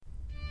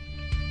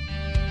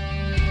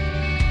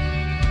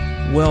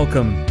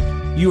Welcome.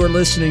 You are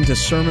listening to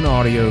sermon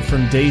audio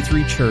from Day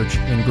 3 Church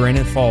in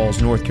Granite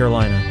Falls, North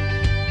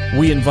Carolina.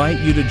 We invite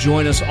you to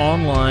join us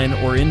online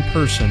or in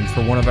person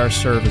for one of our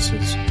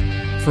services.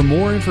 For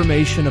more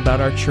information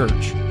about our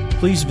church,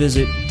 please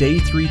visit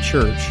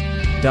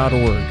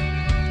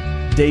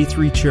day3church.org. Day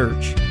 3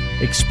 Church.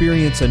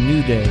 Experience a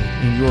new day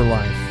in your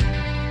life.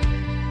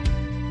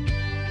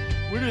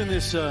 We're doing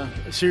this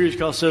series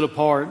called Set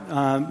Apart.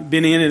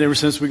 Been in it ever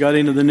since we got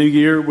into the new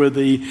year with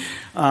the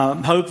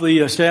hopefully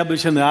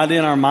establishing the idea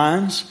in our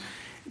minds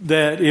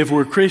that if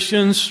we're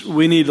Christians,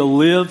 we need to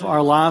live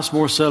our lives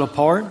more set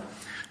apart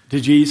to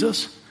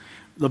Jesus.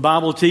 The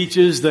Bible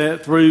teaches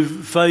that through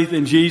faith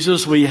in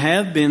Jesus, we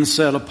have been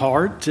set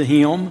apart to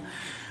Him.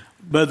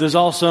 But there's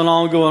also an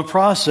ongoing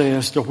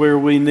process to where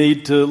we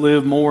need to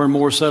live more and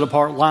more set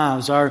apart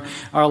lives. Our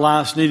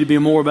lives need to be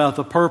more about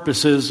the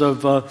purposes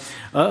of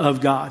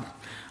God.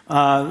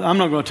 I'm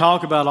not going to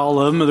talk about all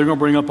of them. They're going to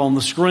bring up on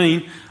the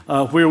screen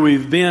where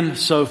we've been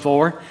so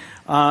far.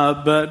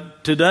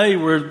 But today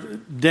we're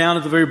down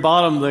at the very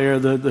bottom there,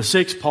 the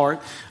sixth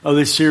part of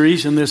this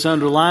series in this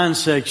underlined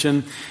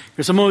section.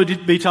 Because I'm going to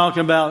be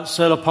talking about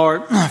set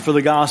apart for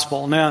the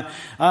gospel. Now,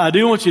 I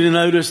do want you to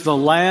notice the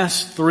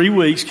last 3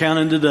 weeks,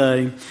 counting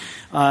today,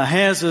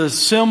 has a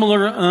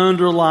similar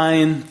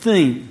underlying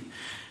theme.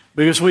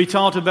 Because we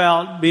talked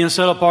about being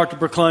set apart to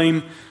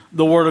proclaim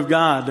the Word of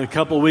God a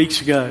couple of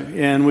weeks ago.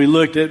 And we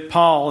looked at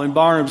Paul and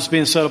Barnabas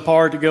being set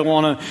apart to go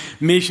on a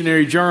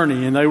missionary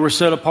journey. And they were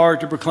set apart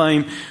to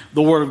proclaim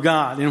the Word of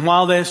God. And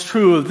while that's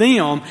true of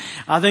them,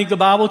 I think the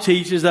Bible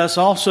teaches that's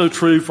also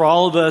true for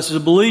all of us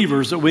as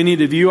believers, that we need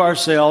to view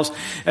ourselves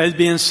as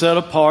being set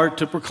apart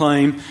to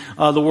proclaim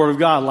the Word of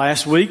God.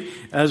 Last week,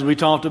 as we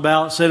talked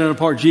about setting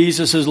apart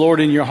Jesus as Lord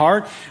in your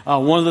heart,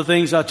 one of the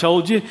things I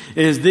told you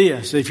is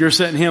this: if you're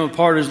setting Him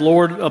apart as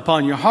Lord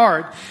upon your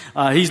heart,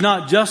 He's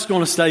not just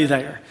going to stay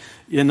there.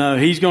 You know,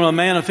 He's going to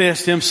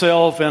manifest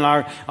Himself in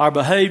our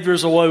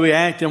behaviors, the way we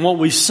act, and what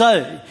we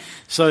say.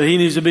 So He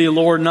needs to be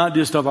Lord not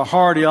just of our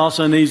heart, He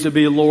also needs to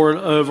be Lord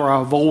over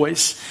our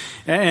voice.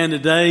 And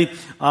today,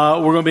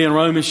 we're going to be in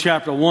Romans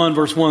chapter 1,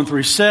 verse 1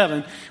 through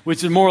 7,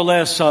 which is more or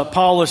less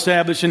Paul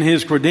establishing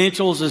his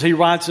credentials as he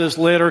writes this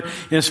letter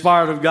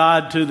inspired of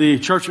God to the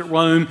church at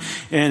Rome.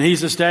 And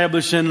he's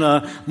establishing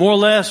more or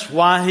less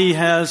why he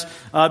has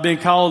been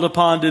called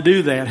upon to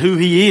do that, who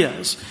he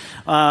is,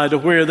 to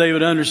where they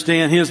would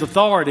understand his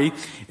authority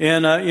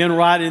in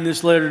writing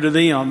this letter to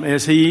them.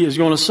 As he is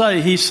going to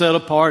say, he's set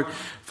apart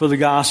for the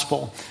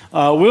gospel.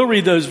 We'll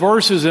read those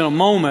verses in a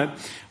moment.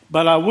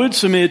 But I would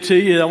submit to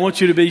you, I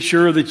want you to be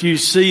sure that you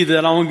see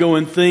that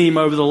ongoing theme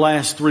over the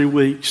last 3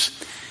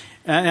 weeks.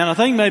 And I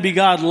think maybe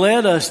God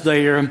led us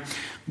there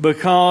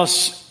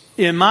because,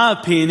 in my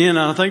opinion,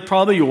 and I think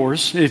probably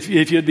yours, if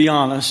you'd be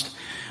honest,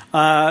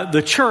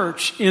 the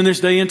church in this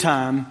day and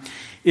time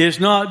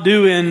is not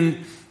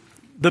doing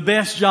the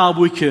best job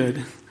we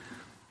could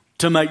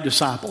to make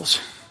disciples.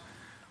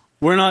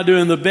 We're not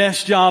doing the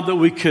best job that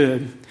we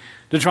could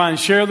to try and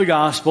share the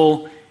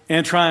gospel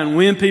and try and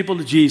win people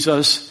to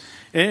Jesus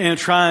and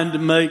trying to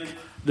make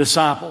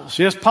disciples.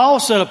 Yes, Paul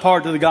set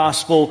apart to the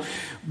gospel,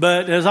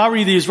 but as I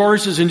read these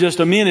verses in just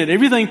a minute,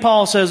 everything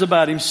Paul says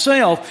about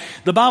himself,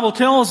 the Bible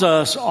tells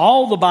us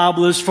all the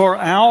Bible is for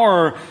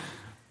our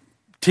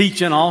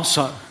teaching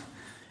also.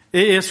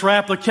 It's for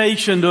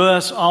application to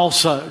us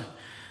also.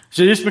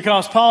 So just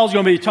because Paul's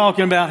going to be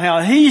talking about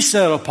how he's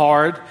set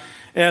apart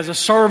as a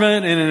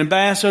servant and an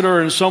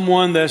ambassador and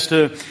someone that's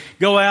to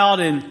go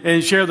out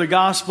and share the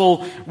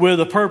gospel with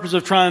the purpose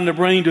of trying to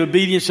bring to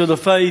obedience to the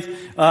faith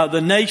the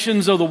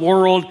nations of the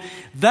world,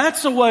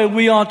 that's the way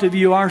we ought to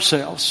view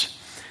ourselves.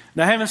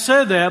 Now, having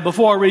said that,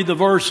 before I read the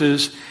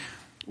verses,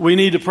 we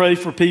need to pray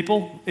for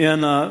people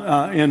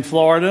in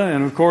Florida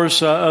and, of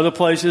course, other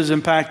places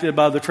impacted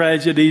by the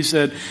tragedies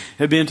that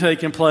have been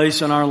taking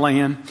place in our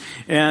land.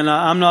 And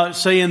I'm not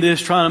saying this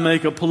trying to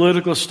make a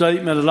political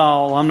statement at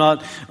all. I'm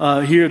not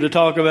here to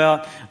talk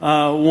about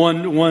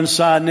one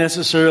side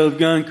necessarily of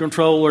gun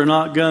control or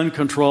not gun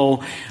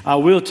control. I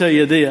will tell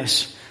you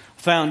this: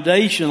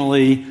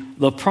 foundationally,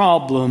 the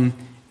problem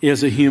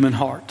is a human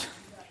heart.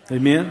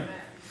 Amen?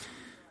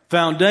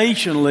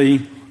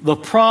 Foundationally, the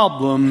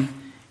problem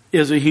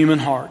is a human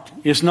heart.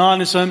 It's not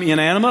in some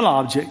inanimate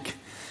object.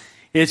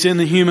 It's in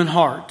the human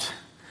heart.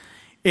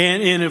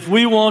 And if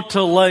we want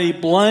to lay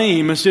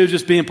blame, instead of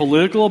just being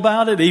political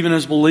about it, even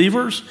as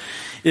believers,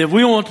 if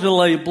we want to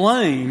lay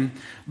blame,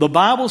 the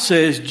Bible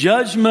says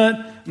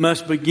judgment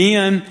must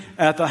begin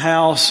at the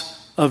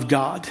house of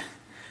God.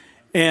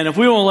 And if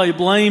we want to lay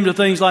blame to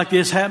things like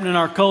this happening in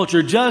our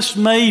culture, just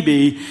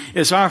maybe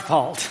it's our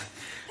fault,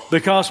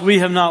 because we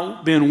have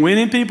not been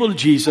winning people to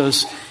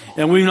Jesus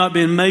and we've not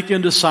been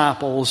making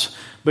disciples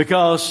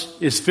because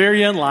it's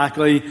very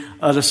unlikely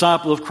a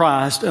disciple of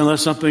Christ,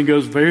 unless something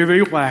goes very,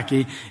 very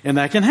wacky, and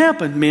that can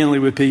happen mainly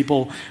with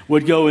people,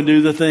 would go and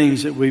do the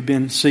things that we've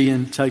been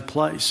seeing take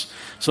place.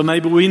 So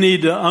maybe we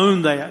need to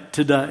own that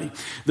today,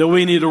 that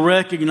we need to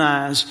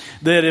recognize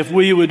that if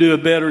we would do a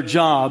better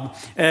job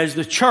as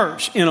the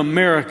church in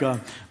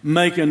America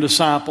making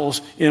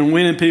disciples and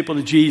winning people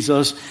to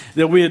Jesus,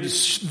 that we would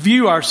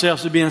view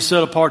ourselves as being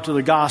set apart to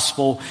the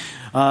gospel.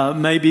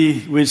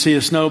 Maybe we'd see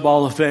a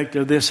snowball effect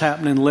of this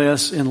happening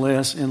less and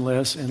less and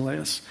less and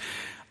less.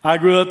 I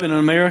grew up in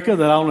America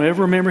that I don't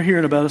ever remember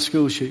hearing about a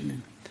school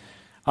shooting.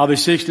 I'll be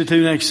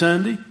 62 next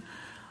Sunday.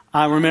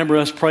 I remember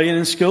us praying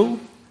in school.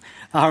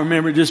 I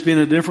remember just being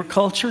a different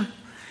culture.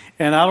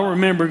 And I don't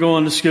remember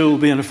going to school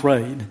being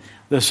afraid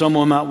that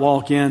someone might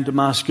walk into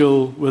my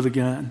school with a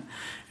gun.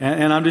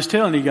 And I'm just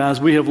telling you guys,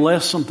 we have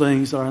left some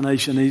things that our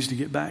nation needs to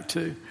get back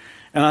to.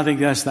 And I think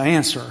that's the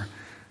answer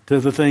to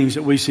the things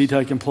that we see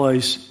taking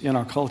place in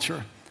our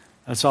culture.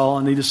 That's all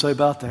I need to say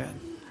about that.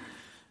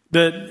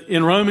 But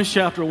in Romans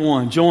chapter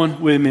 1,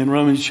 join with me in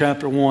Romans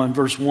chapter 1,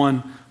 verse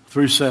 1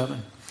 through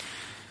 7.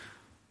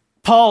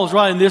 Paul is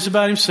writing this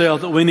about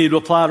himself that we need to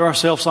apply to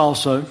ourselves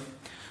also.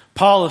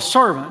 Paul, a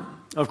servant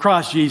of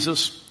Christ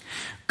Jesus,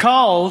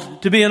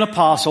 called to be an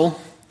apostle,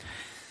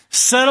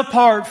 set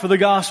apart for the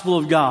gospel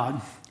of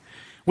God,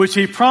 which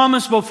he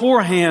promised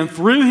beforehand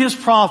through his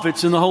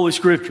prophets in the Holy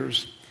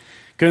Scriptures,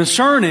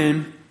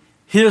 concerning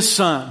his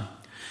Son,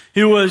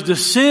 who was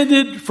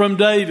descended from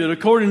David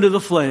according to the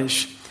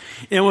flesh,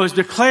 and was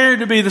declared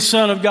to be the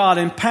Son of God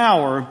in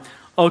power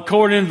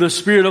according to the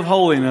Spirit of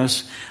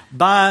holiness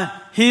by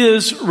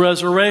his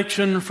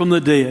resurrection from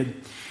the dead,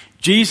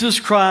 Jesus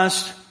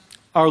Christ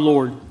our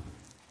Lord,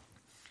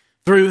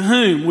 through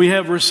whom we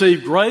have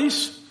received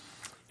grace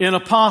and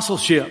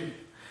apostleship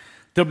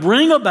to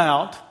bring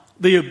about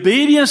the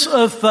obedience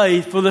of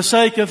faith for the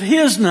sake of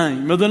his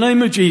name, or the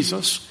name of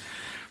Jesus,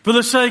 for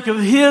the sake of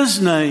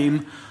his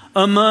name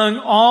among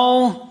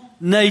all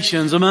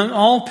nations, among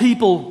all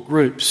people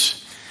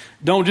groups.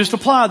 Don't just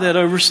apply that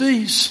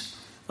overseas.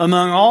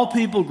 Among all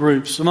people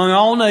groups, among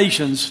all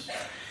nations,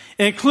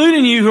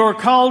 including you who are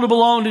called to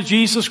belong to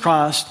Jesus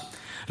Christ,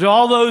 to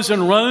all those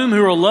in Rome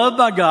who are loved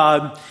by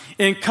God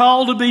and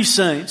called to be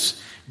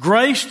saints,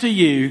 grace to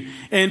you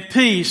and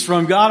peace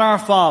from God our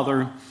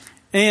Father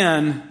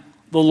and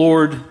the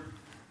Lord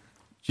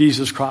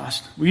Jesus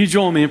Christ. Will you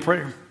join me in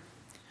prayer?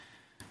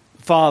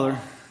 Father,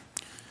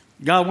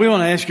 God, we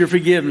want to ask your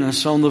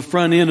forgiveness on the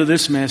front end of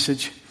this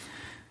message.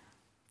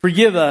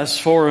 Forgive us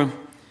for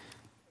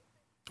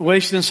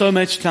wasting so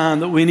much time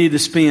that we need to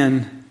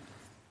spend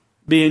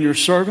being your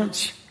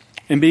servants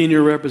and being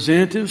your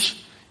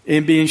representatives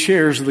and being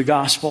sharers of the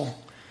gospel.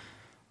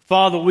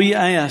 Father, we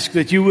ask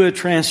that you would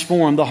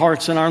transform the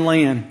hearts in our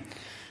land.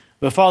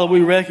 But Father,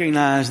 we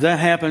recognize that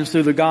happens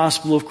through the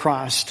gospel of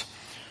Christ,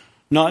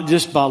 not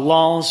just by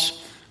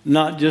laws,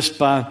 not just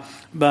by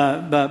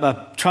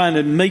trying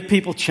to make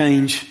people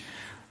change.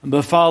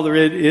 But Father,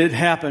 it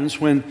happens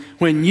when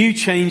you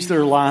change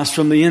their lives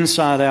from the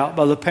inside out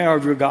by the power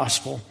of your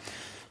gospel.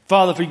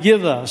 Father,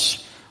 forgive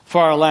us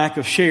for our lack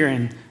of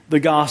sharing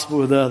the gospel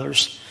with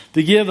others.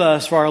 Forgive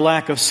us for our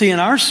lack of seeing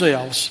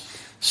ourselves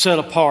set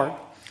apart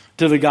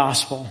to the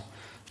gospel.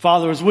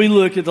 Father, as we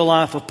look at the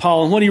life of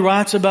Paul and what he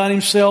writes about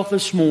himself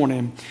this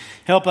morning,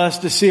 help us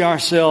to see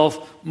ourselves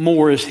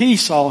more as he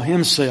saw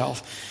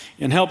himself.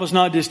 And help us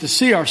not just to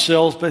see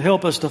ourselves, but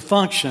help us to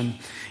function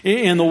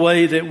in the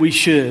way that we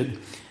should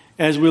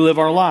as we live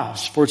our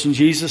lives. For it's in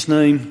Jesus'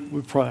 name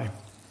we pray.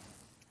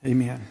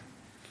 Amen.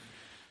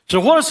 So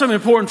what are some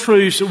important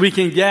truths that we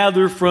can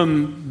gather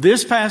from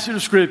this passage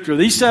of Scripture,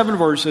 these 7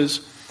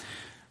 verses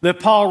that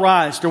Paul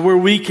writes, to where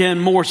we can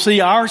more see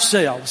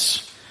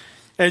ourselves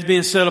as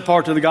being set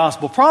apart to the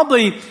gospel?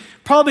 Probably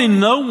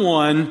no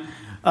one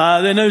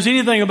that knows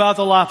anything about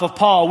the life of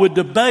Paul would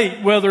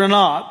debate whether or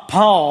not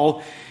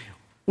Paul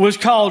was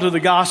called to the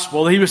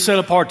gospel, that he was set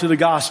apart to the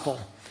gospel.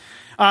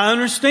 I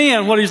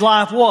understand what his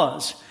life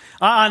was.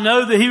 I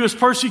know that he was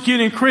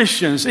persecuting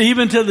Christians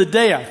even to the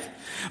death.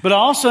 But I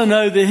also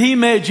know that he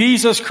met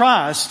Jesus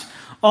Christ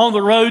on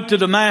the road to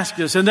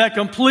Damascus, and that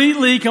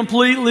completely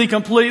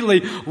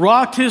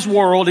rocked his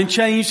world and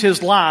changed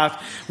his life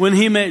when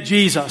he met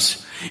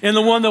Jesus. And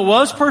the one that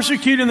was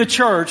persecuting the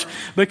church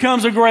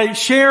becomes a great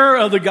sharer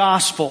of the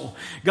gospel.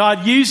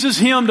 God uses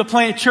him to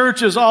plant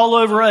churches all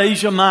over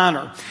Asia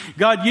Minor.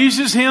 God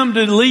uses him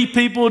to lead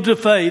people to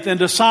faith and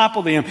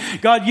disciple them.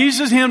 God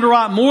uses him to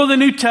write more of the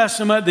New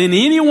Testament than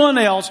anyone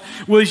else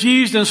was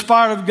used,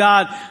 inspired of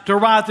God, to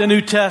write the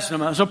New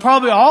Testament. So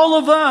probably all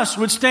of us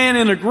would stand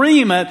in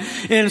agreement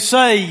and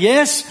say,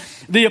 yes,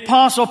 the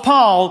Apostle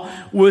Paul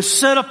was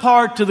set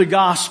apart to the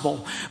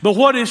gospel. But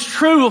what is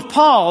true of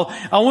Paul,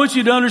 I want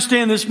you to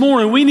understand this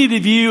morning, we need a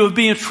view of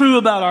being true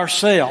about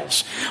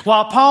ourselves.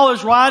 While Paul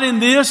is writing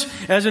this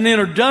as an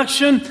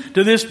introduction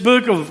to this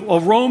book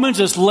of Romans,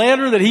 this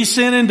letter that he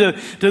sent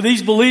to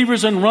these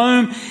believers in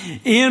Rome,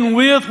 in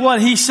with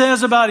what he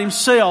says about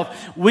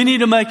himself, we need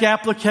to make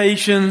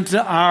application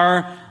to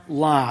our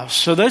lives.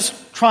 So let's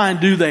try and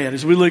do that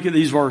as we look at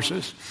these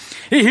verses.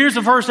 Here's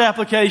the first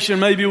application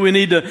maybe we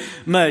need to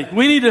make.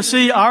 We need to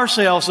see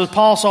ourselves as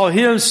Paul saw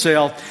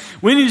himself.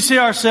 We need to see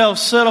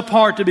ourselves set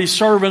apart to be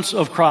servants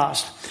of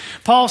Christ.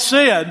 Paul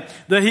said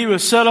that he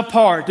was set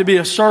apart to be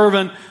a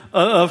servant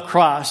of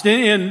Christ.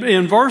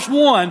 In verse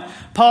 1,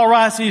 Paul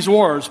writes these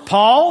words,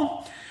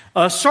 Paul,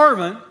 a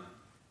servant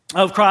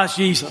of Christ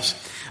Jesus.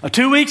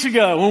 2 weeks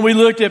ago, when we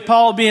looked at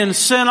Paul being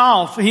sent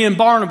off, he and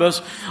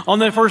Barnabas, on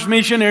their first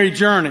missionary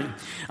journey,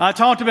 I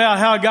talked about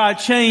how God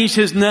changed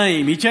his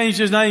name. He changed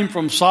his name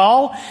from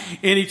Saul,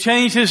 and he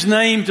changed his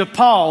name to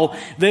Paul,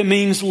 that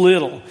means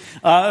little.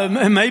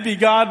 Maybe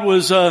God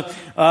was,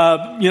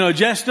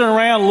 jesting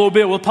around a little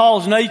bit with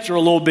Paul's nature a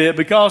little bit,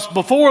 because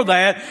before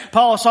that,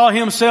 Paul saw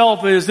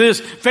himself as this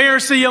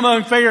Pharisee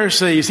among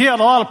Pharisees. He had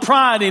a lot of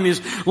pride in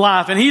his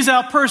life, and he's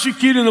out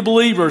persecuting the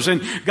believers,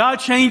 and God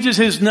changes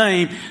his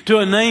name to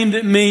a name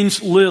that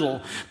means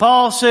little.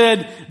 Paul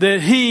said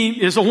that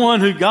he is the one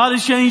who God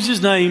has changed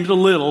his name to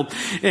little,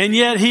 and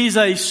yet he's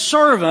a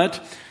servant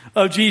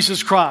of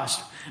Jesus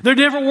Christ. There are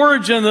different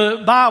words in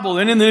the Bible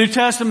and in the New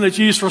Testament that's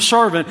used for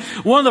servant.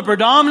 One of the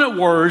predominant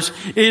words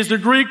is the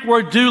Greek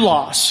word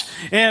doulos.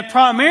 And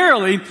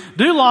primarily,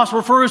 doulos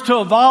refers to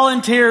a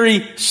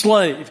voluntary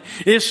slave.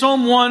 It's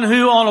someone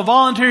who on a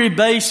voluntary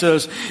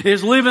basis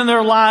is living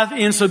their life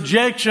in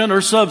subjection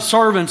or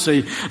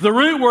subserviency. The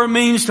root word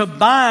means to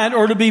bind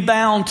or to be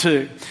bound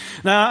to.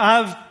 Now,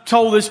 I've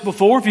told this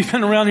before if you've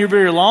been around here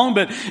very long,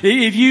 but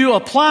if you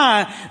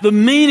apply the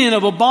meaning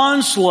of a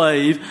bond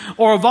slave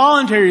or a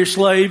voluntary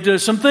slave to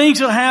some things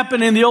that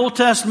happen in the Old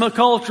Testament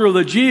culture of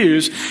the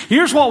Jews,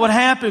 here's what would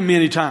happen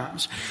many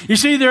times. You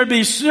see, there'd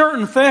be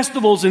certain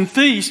festivals and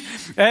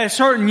feasts at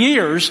certain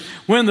years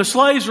when the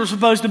slaves were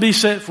supposed to be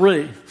set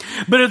free.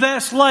 But if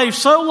that slave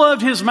so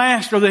loved his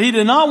master that he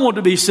did not want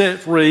to be set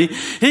free,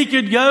 he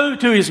could go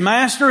to his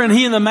master, and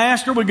he and the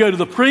master would go to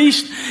the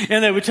priest,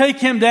 and they would take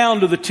him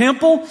down to the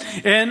temple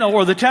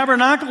or the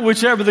tabernacle,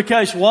 whichever the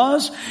case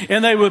was,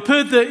 and they would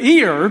put the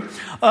ear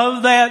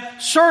of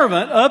that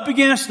servant up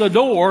against the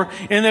door,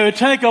 and they would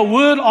take a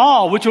wood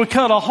awl, which would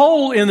cut a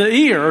hole in the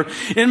ear,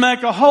 and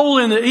make a hole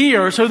in the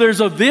ear so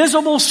there's a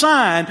visible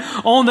sign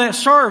on that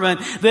servant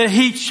that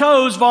he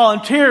chose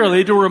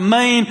voluntarily to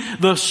remain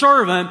the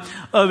servant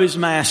of his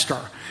master.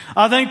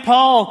 I think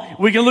Paul,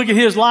 we can look at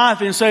his life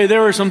and say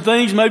there are some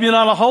things, maybe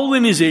not a hole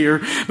in his ear,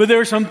 but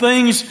there are some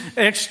things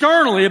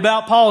externally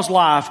about Paul's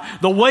life,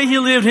 the way he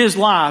lived his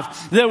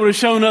life, that would have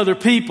shown other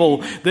people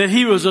that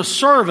he was a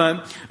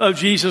servant of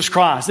Jesus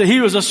Christ, that he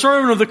was a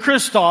servant of the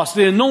Christos,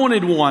 the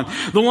anointed one,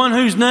 the one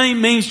whose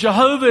name means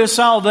Jehovah is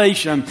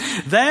salvation.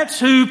 That's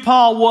who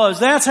Paul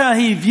was. That's how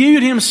he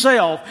viewed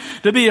himself,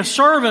 to be a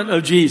servant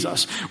of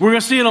Jesus. We're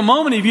going to see in a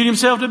moment he viewed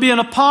himself to be an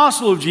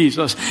apostle of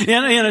Jesus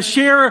and a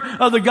sharer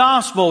of the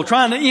gospel,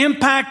 trying to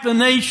impact the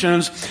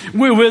nations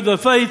with the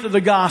faith of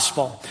the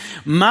gospel.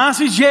 My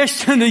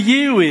suggestion to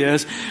you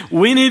is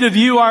we need to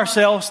view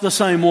ourselves the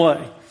same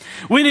way.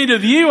 We need to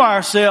view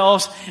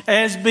ourselves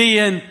as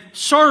being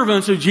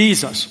servants of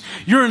Jesus.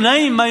 Your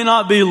name may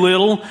not be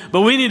little, but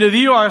we need to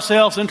view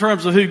ourselves in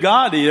terms of who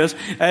God is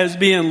as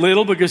being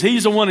little, because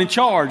He's the one in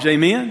charge.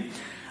 Amen?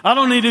 I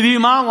don't need to view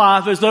my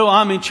life as though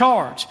I'm in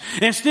charge.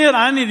 Instead,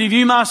 I need to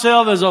view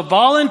myself as a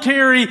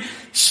voluntary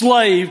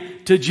slave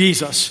to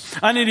Jesus.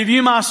 I need to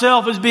view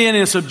myself as being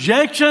in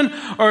subjection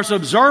or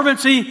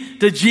subserviency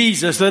to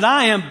Jesus, that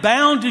I am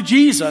bound to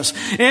Jesus.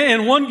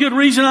 And one good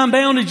reason I'm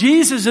bound to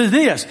Jesus is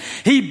this.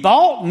 He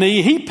bought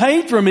me. He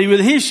paid for me with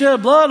His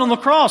shed blood on the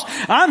cross.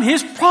 I'm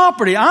His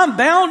property. I'm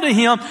bound to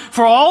Him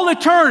for all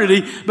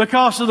eternity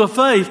because of the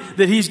faith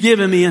that He's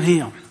given me in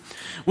Him.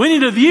 We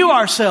need to view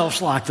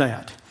ourselves like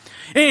that.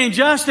 And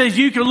just as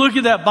you could look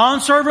at that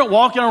bondservant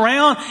walking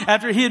around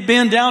after he had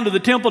been down to the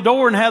temple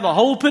door and had the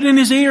hole put in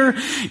his ear,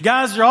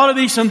 guys, there ought to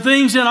be some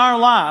things in our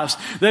lives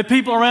that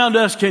people around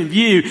us can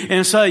view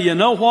and say, you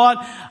know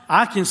what?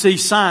 I can see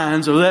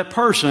signs of that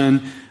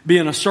person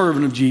being a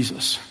servant of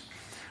Jesus.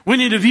 We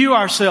need to view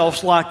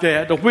ourselves like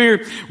that, to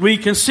where we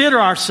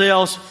consider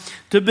ourselves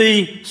to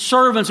be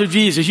servants of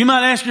Jesus. You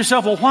might ask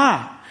yourself, well,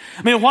 why?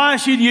 I mean, why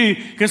should you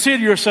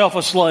consider yourself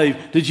a slave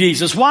to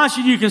Jesus? Why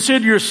should you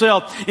consider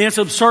yourself in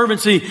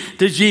subserviency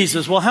to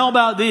Jesus? Well, how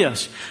about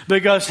this?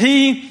 Because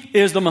He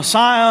is the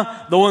Messiah,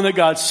 the one that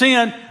God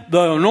sent,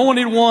 the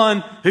anointed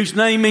one whose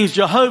name means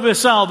Jehovah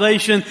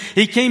salvation.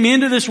 He came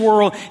into this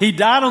world. He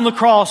died on the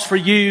cross for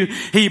you.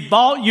 He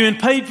bought you and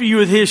paid for you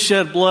with His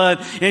shed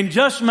blood. And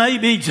just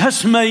maybe,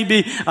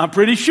 I'm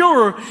pretty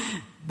sure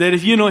that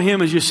if you know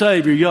Him as your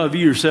Savior, you ought to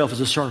view yourself as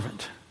a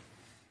servant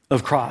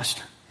of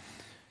Christ.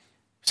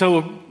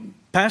 So,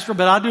 Pastor,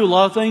 but I do a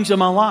lot of things in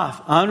my life.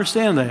 I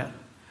understand that.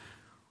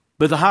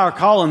 But the higher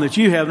calling that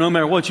you have, no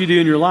matter what you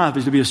do in your life,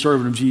 is to be a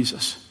servant of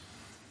Jesus.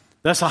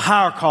 That's a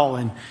higher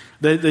calling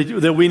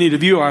that we need to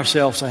view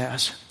ourselves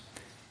as.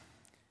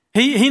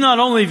 He not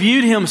only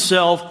viewed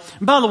Himself,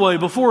 and by the way,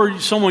 before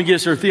someone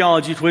gets their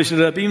theology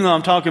twisted up, even though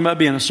I'm talking about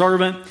being a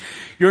servant,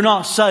 you're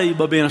not saved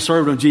by being a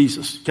servant of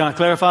Jesus. Can I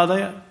clarify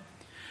that?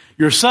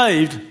 You're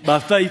saved by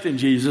faith in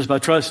Jesus, by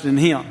trusting in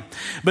Him.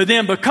 But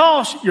then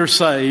because you're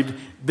saved,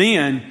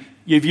 then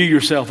you view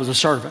yourself as a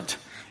servant.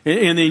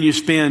 And then you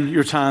spend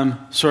your time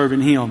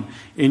serving Him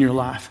in your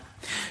life.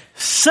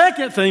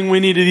 Second thing we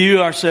need to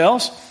view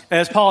ourselves,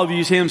 as Paul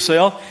views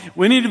himself,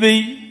 we need to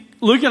be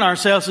looking at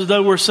ourselves as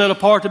though we're set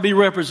apart to be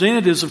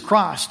representatives of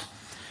Christ.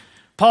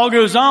 Paul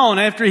goes on,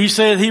 after he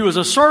said he was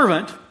a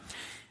servant,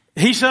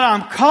 he said,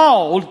 I'm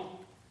called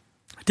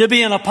to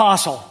be an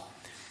apostle.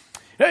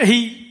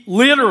 He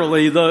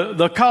literally,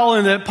 the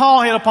calling that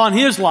Paul had upon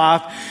his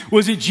life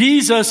was that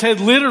Jesus had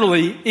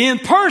literally, in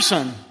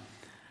person,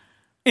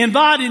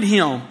 invited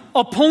him,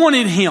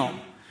 appointed him,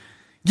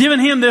 given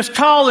him this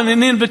call and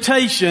an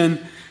invitation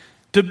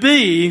to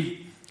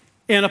be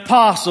an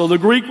apostle. The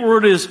Greek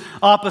word is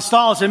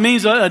apostolos. It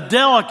means a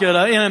delegate,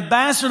 an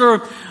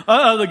ambassador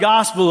of the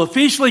gospel,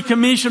 officially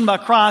commissioned by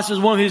Christ as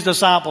one of His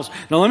disciples.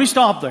 Now let me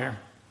stop there.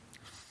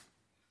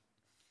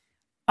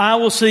 I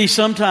will see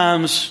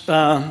sometimes,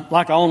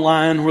 like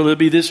online, where there'll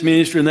be this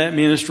ministry and that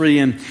ministry,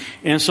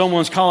 and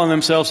someone's calling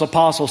themselves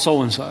apostle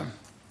so-and-so.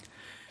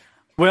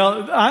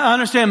 Well, I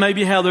understand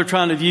maybe how they're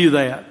trying to view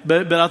that,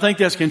 but I think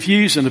that's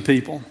confusing to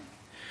people.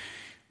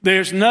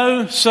 There's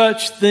no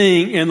such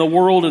thing in the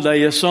world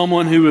today as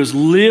someone who is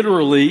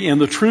literally, in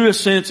the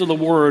truest sense of the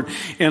word,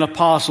 an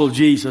apostle of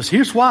Jesus.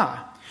 Here's why.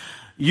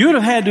 You would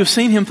have had to have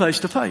seen Him face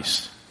to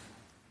face.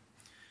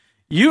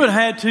 You would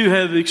have had to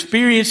have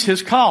experienced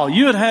His call.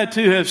 You would have had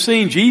to have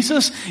seen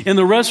Jesus in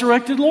the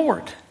resurrected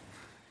Lord.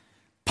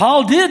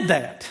 Paul did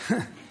that.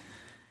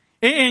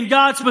 And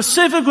God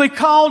specifically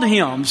called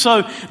him.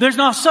 So there's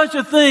not such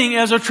a thing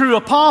as a true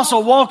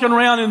apostle walking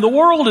around in the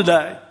world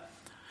today.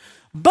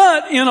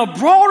 But in a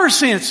broader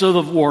sense of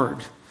the word,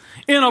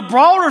 in a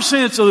broader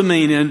sense of the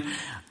meaning,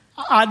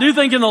 I do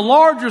think in the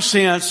larger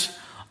sense,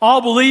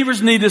 all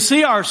believers need to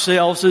see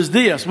ourselves as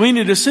this. We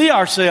need to see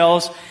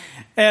ourselves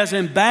as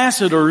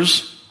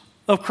ambassadors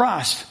of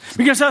Christ.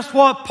 Because that's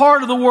what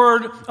part of the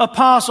word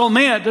apostle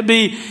meant, to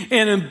be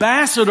an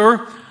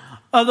ambassador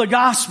of the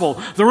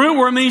gospel. The root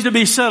word means to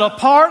be set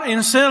apart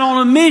and set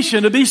on a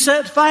mission, to be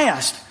set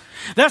fast.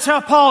 That's how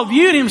Paul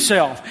viewed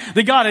himself.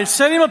 That God had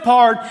set him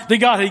apart, that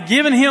God had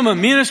given him a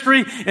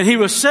ministry, and he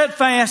was set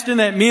fast in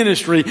that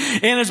ministry.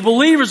 And as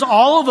believers,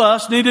 all of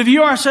us need to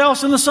view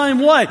ourselves in the same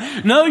way.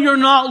 No, you're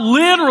not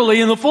literally,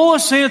 in the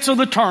fullest sense of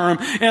the term,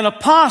 an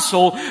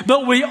apostle,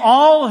 but we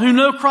all who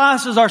know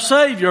Christ as our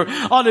Savior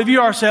ought to view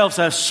ourselves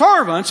as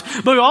servants,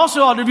 but we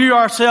also ought to view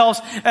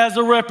ourselves as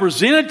the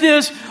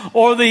representatives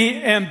or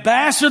the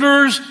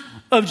ambassadors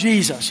of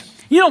Jesus.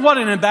 You know what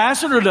an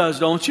ambassador does,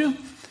 don't you?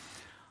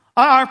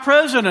 Our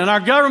president,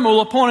 our government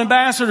will appoint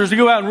ambassadors to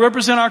go out and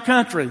represent our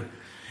country.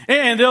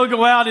 And they'll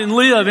go out and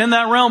live in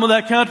that realm of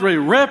that country,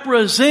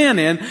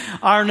 representing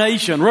our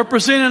nation,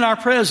 representing our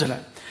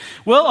president.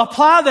 Well,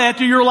 apply that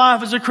to your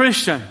life as a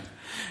Christian.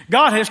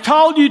 God has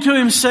called you to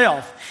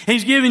Himself.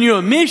 He's given you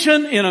a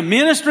mission in a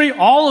ministry,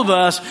 all of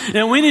us,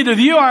 and we need to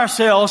view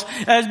ourselves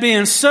as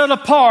being set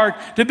apart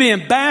to be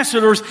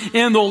ambassadors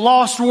in the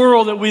lost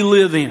world that we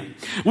live in.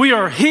 We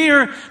are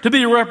here to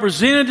be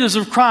representatives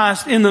of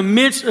Christ in the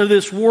midst of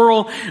this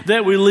world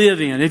that we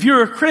live in. If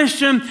you're a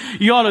Christian,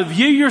 you ought to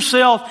view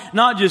yourself,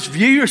 not just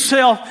view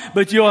yourself,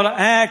 but you ought to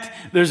act.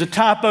 There's a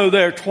typo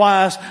there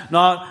twice,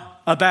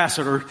 not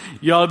ambassador.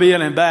 You ought to be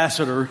an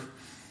ambassador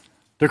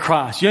to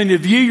Christ. You need to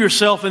view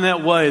yourself in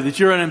that way, that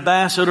you're an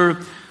ambassador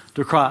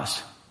to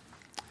Christ.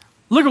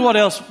 Look at what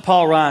else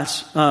Paul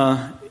writes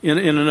in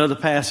another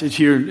passage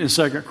here in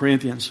 2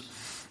 Corinthians.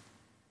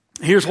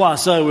 Here's why I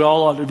say we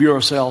all ought to view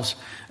ourselves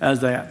as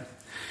that,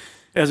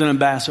 as an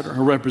ambassador,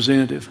 a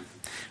representative.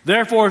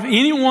 Therefore, if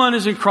anyone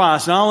is in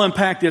Christ, and I'll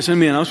unpack this in a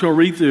minute, I'm just going to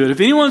read through it.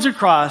 If anyone's in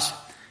Christ,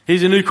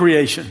 he's a new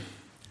creation.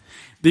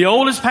 The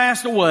old has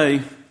passed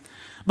away,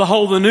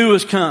 behold, the new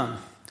has come.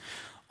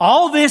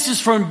 All this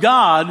is from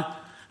God,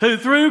 who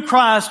through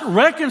Christ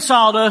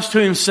reconciled us to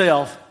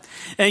Himself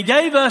and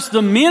gave us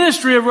the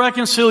ministry of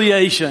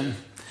reconciliation.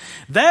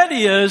 That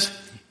is,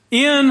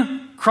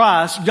 in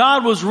Christ,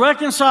 God was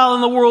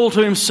reconciling the world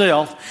to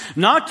Himself,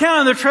 not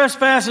counting their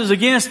trespasses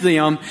against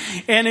them,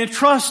 and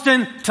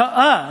entrusting to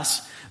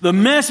us the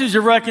message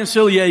of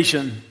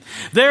reconciliation.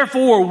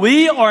 Therefore,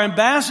 we are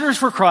ambassadors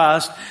for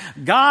Christ,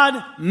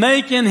 God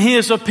making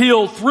His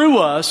appeal through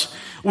us.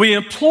 We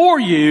implore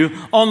you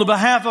on the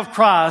behalf of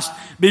Christ,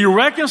 be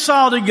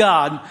reconciled to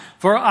God.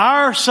 For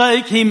our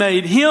sake, He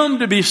made Him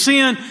to be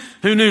sin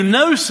who knew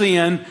no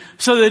sin,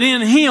 so that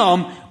in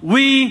Him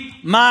we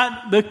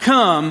might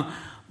become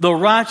the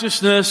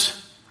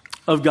righteousness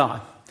of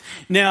God.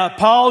 Now,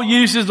 Paul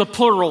uses the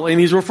plural, and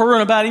he's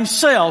referring about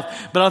himself,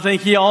 but I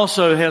think he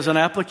also has an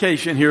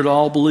application here to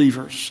all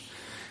believers.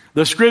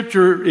 The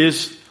Scripture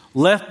is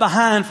left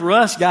behind for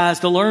us guys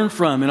to learn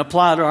from and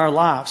apply to our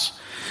lives.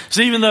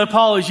 So even though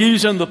Paul is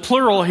using the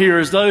plural here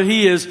as though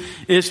he is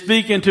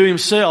speaking to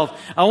himself,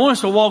 I want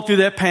us to walk through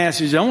that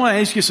passage. I want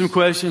to ask you some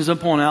questions and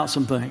point out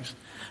some things.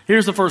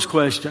 Here's the first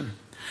question.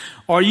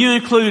 Are you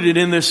included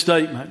in this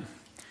statement,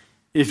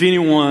 if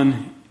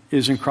anyone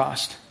is in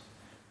Christ?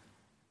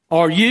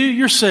 Are you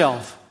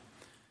yourself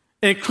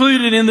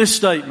included in this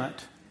statement,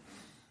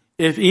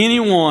 if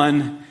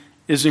anyone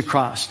is in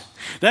Christ?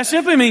 That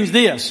simply means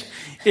this.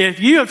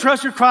 If you have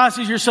trusted Christ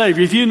as your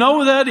Savior, if you know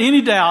without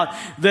any doubt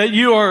that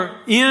you are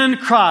in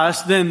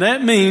Christ, then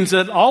that means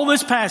that all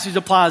this passage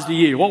applies to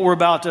you, what we're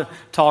about to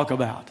talk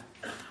about.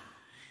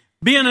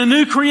 Being a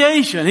new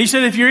creation. He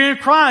said if you're in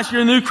Christ,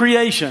 you're a new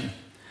creation.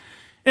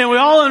 And we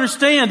all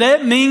understand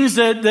that means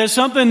that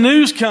something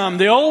new's come.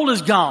 The old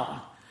is gone.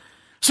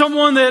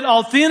 Someone that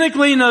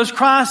authentically knows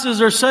Christ as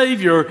their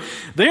Savior,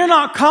 they're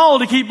not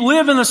called to keep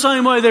living the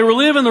same way they were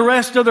living the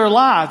rest of their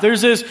life.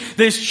 There's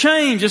this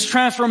change, this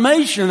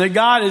transformation that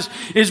God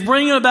is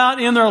bringing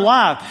about in their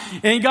life.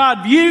 And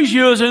God views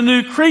you as a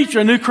new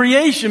creature, a new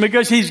creation,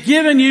 because He's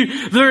given you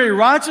the very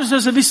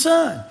righteousness of His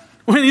Son.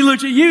 When He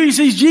looks at you, He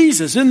sees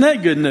Jesus. Isn't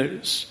that good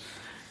news?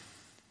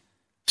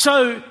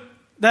 So,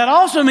 that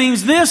also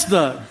means this,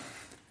 though.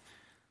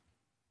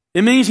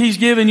 It means He's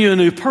given you a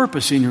new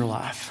purpose in your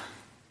life.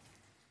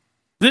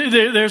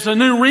 There's a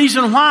new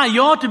reason why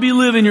you ought to be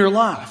living your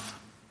life.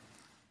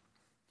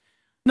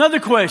 Another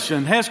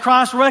question, has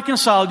Christ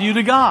reconciled you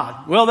to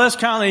God? Well, that's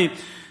kind of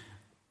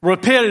a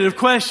repetitive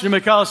question,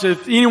 because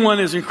if anyone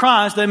is in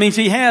Christ, that means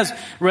He has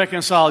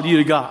reconciled you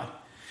to God.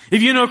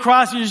 If you know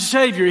Christ as your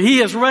Savior, He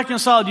has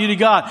reconciled you to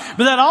God.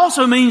 But that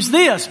also means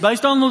this,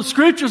 based on the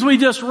scriptures we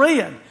just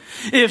read.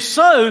 If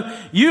so,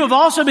 you have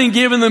also been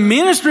given the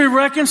ministry of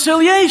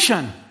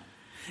reconciliation.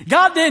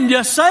 God didn't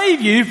just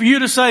save you for you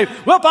to say,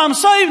 well, I'm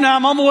saved now,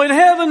 I'm on my way to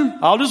heaven.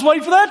 I'll just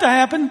wait for that to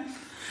happen.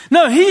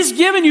 No, He's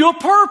given you a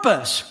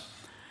purpose.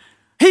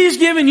 He's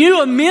given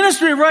you a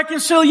ministry of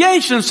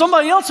reconciliation.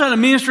 Somebody else had a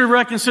ministry of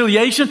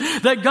reconciliation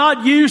that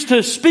God used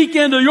to speak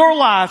into your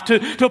life,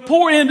 to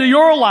pour into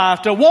your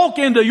life, to walk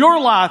into your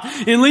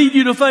life and lead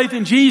you to faith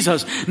in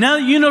Jesus. Now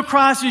that you know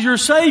Christ is your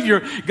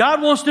Savior,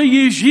 God wants to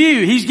use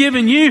you. He's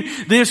given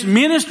you this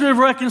ministry of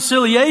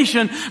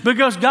reconciliation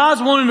because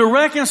God's wanting to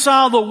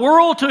reconcile the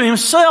world to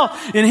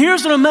Himself. And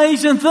here's an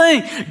amazing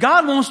thing.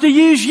 God wants to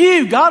use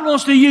you. God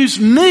wants to use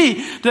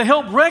me to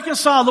help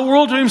reconcile the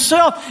world to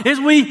Himself as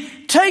we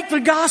take the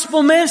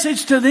gospel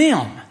message to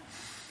them,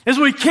 as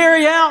we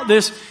carry out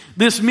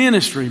this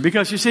ministry.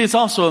 Because you see, it's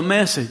also a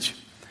message.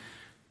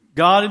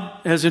 God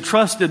has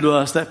entrusted to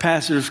us, that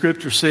passage of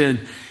Scripture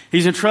said,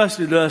 He's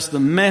entrusted to us the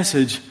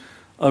message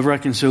of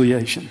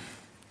reconciliation.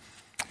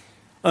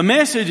 A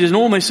message is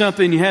normally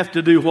something you have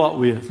to do what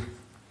with?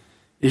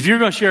 If you're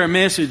going to share a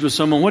message with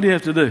someone, what do you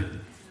have to do?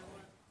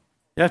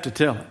 You have to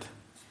tell it.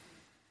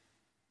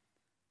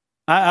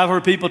 I've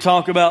heard people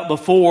talk about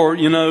before,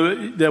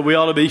 that we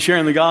ought to be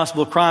sharing the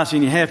gospel of Christ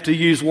and you have to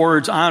use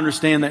words. I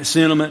understand that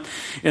sentiment.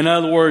 In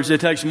other words,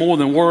 it takes more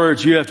than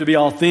words. You have to be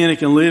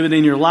authentic and live it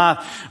in your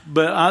life.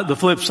 But the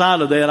flip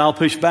side of that, I'll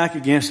push back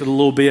against it a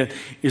little bit,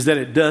 is that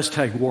it does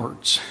take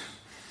words.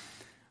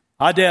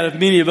 I doubt if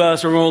many of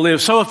us are going to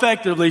live so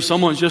effectively,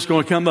 someone's just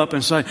going to come up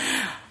and say,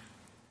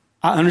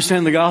 I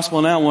understand the gospel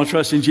now. I want to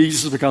trust in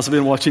Jesus because I've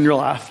been watching your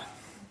life.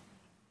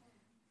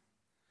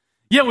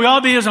 Yeah, we ought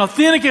to be as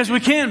authentic as we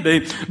can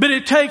be, but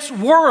it takes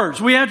words.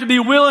 We have to be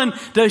willing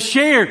to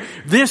share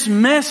this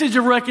message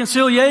of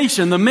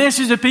reconciliation, the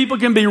message that people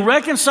can be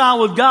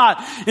reconciled with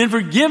God and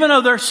forgiven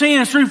of their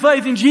sins through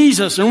faith in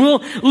Jesus. And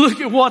we'll look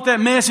at what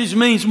that message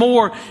means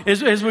more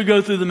as we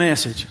go through the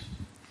message. A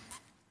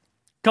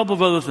couple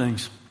of other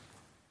things.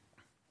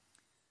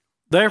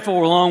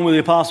 Therefore, along with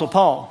the Apostle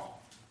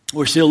Paul,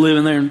 we're still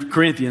living there in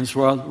Corinthians,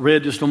 where I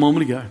read just a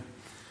moment ago.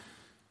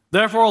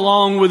 Therefore,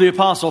 along with the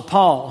Apostle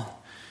Paul,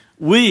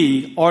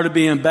 we are to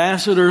be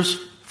ambassadors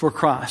for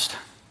Christ.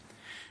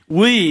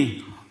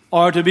 We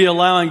are to be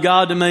allowing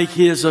God to make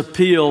His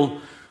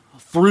appeal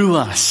through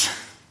us.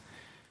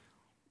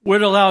 We're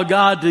to allow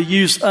God to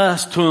use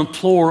us to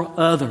implore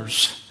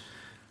others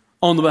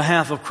on the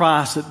behalf of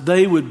Christ that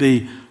they would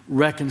be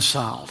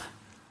reconciled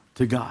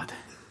to God.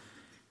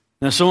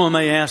 Now, someone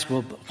may ask,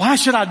 well, why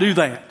should I do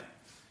that?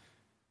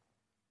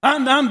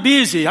 I'm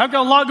busy. I've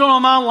got a lot going on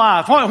in my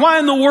life. Why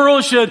in the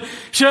world should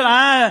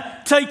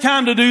I take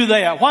time to do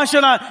that? Why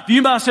should I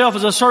view myself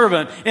as a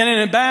servant and an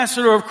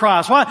ambassador of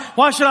Christ?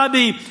 Why should I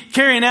be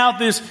carrying out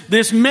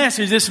this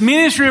message, this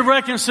ministry of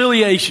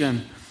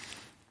reconciliation?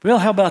 Well,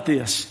 how about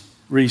this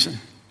reason?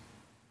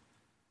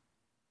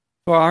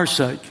 For our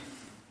sake.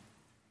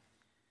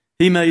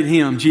 He made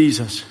Him,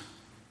 Jesus,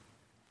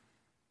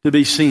 to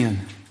be sin,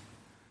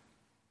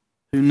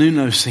 who knew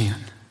no sin,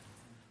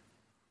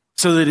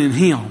 so that in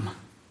Him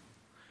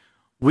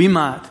we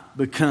might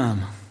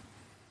become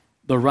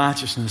the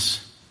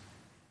righteousness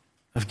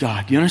of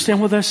God. Do you understand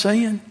what that's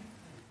saying?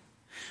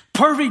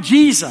 Perfect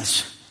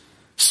Jesus,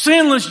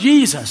 sinless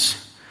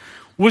Jesus,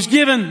 was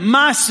given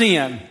my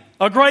sin.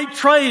 A great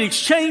trade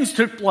exchange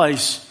took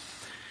place.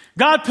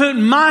 God put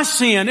my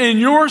sin and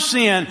your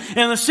sin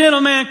and the sin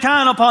of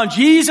mankind upon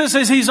Jesus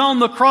as He's on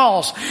the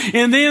cross.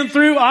 And then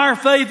through our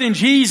faith in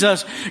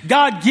Jesus,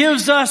 God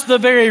gives us the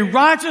very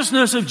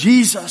righteousness of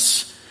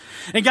Jesus.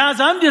 And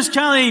guys, I'm just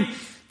kind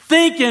of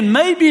thinking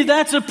maybe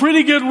that's a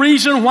pretty good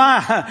reason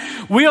why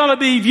we ought to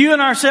be viewing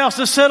ourselves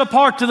as set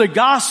apart to the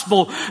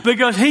gospel,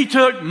 because He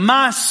took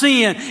my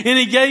sin and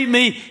He gave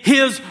me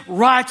His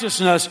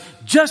righteousness.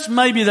 Just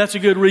maybe that's a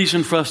good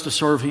reason for us to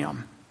serve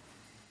Him.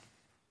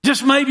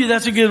 Just maybe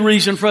that's a good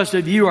reason for us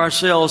to view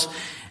ourselves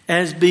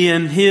as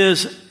being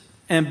His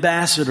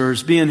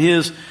ambassadors, being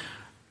His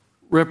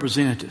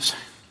representatives.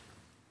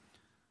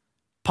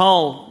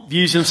 Paul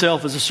views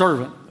himself as a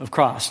servant of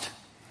Christ.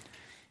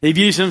 He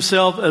views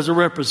himself as a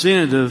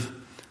representative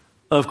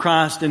of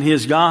Christ and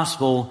His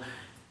gospel.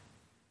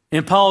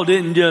 And Paul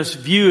didn't just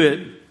view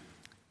it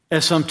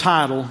as some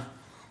title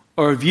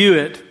or view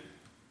it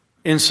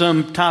in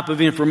some type of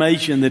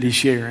information that he's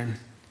sharing.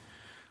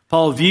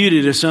 Paul viewed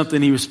it as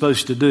something he was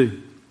supposed to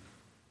do.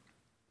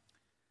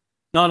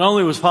 Not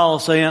only was Paul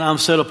saying, I'm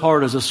set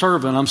apart as a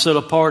servant, I'm set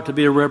apart to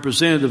be a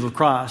representative of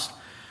Christ.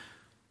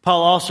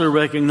 Paul also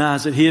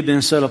recognized that he had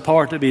been set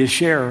apart to be a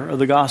sharer of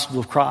the gospel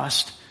of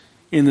Christ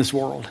in this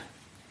world.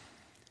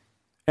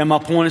 And my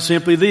point is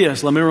simply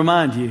this. Let me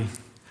remind you.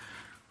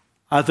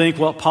 I think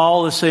what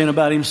Paul is saying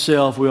about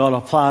himself, we ought to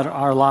apply to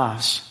our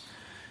lives.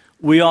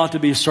 We ought to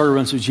be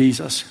servants of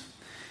Jesus.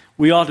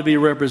 We ought to be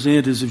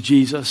representatives of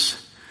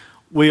Jesus.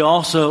 We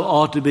also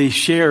ought to be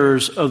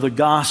sharers of the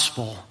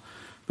gospel,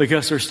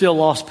 because there's still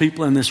lost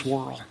people in this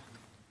world.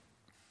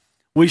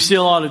 We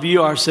still ought to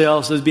view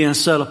ourselves as being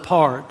set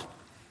apart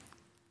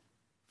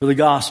for the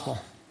gospel.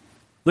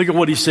 Look at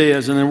what he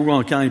says, and then we're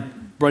going to kind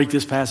of break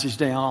this passage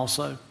down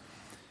also.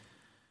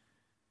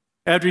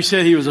 After he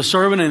said he was a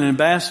servant and an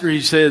ambassador,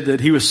 he said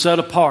that he was set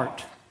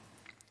apart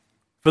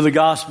for the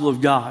gospel of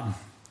God,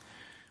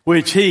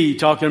 which he,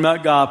 talking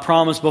about God,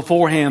 promised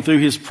beforehand through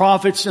his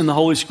prophets in the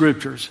Holy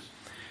Scriptures,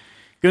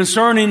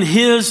 concerning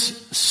his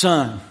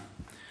Son,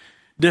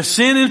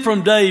 descended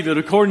from David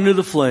according to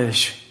the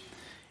flesh,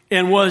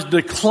 and was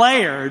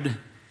declared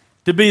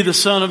to be the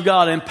Son of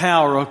God in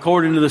power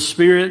according to the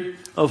Spirit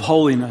of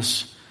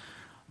holiness,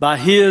 by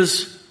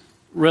his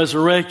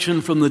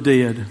resurrection from the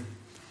dead,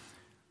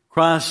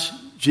 Christ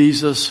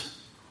Jesus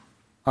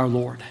our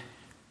Lord.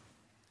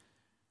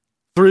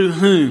 Through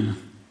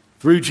whom,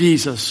 through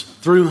Jesus,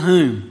 through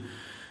whom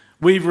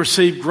we've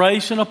received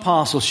grace and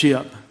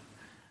apostleship.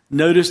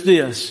 Notice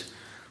this,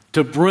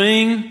 to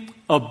bring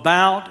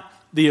about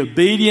the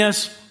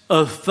obedience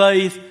of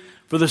faith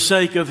for the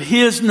sake of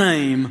His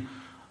name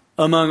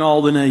among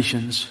all the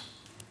nations.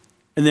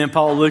 And then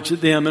Paul looks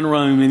at them in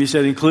Rome and he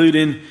said,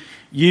 including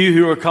you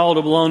who are called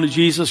to belong to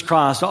Jesus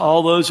Christ, to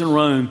all those in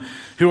Rome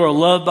who are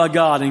loved by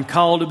God and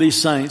called to be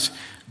saints,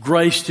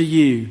 grace to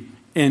you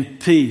and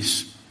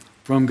peace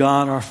from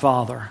God our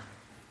Father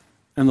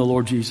and the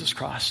Lord Jesus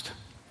Christ.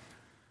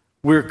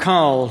 We're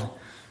called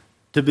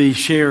to be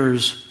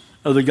sharers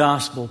of the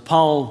gospel.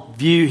 Paul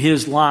viewed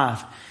his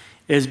life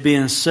as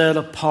being set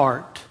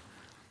apart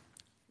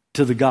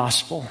to the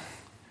gospel.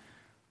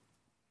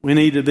 We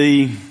need to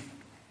be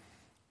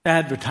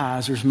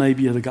advertisers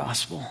maybe of the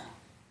gospel.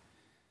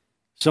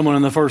 Someone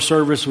in the first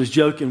service was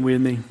joking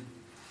with me.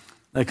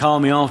 They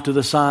called me off to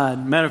the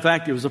side. Matter of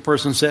fact, it was a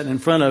person sitting in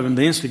front of him.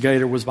 The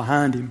instigator was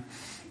behind him.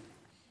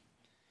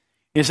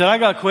 He said, I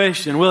got a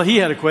question. Well, he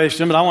had a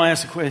question, but I want to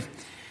ask a question.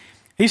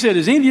 He said,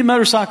 does Indian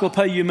Motorcycle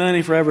pay you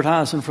money for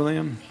advertising for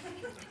them?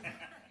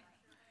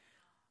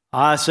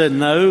 I said,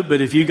 no,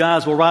 but if you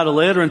guys will write a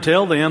letter and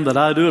tell them that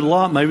I do it a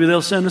lot, maybe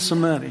they'll send us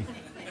some money.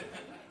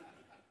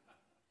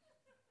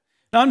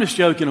 Now, I'm just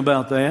joking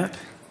about that.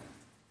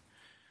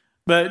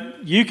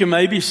 But you can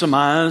maybe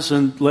surmise,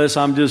 unless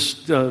I'm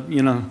just,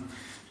 being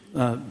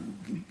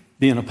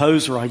a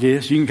poser, I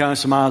guess. You can kind of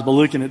surmise by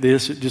looking at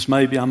this, it just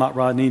maybe I might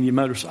ride an Indian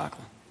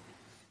motorcycle.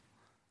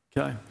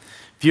 Okay.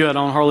 If you had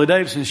on Harley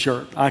Davidson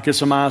shirt, I could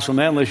surmise from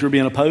that, unless you're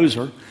being a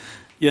poser,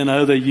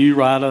 that you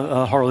ride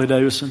a Harley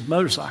Davidson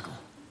motorcycle.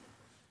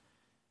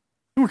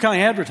 We're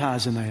kind of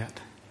advertising that.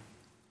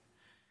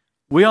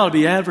 We ought to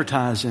be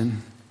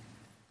advertising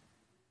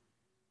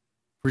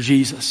for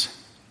Jesus.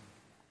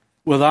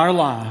 With our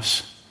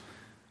lives,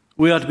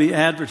 we ought to be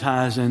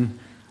advertising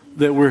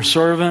that we're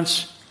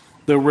servants,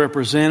 that we're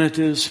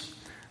representatives,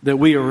 that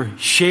we are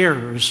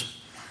sharers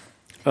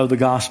of the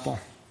gospel.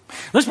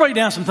 Let's break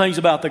down some things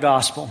about the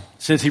gospel,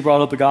 since he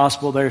brought up the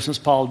gospel there, since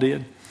Paul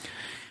did.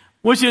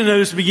 I want you to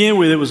notice to begin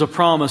with, it was a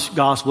promised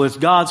gospel. It's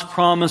God's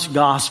promised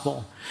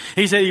gospel.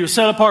 He said he was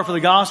set apart for the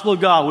gospel of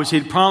God, which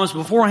he'd promised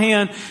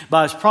beforehand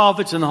by his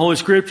prophets in the Holy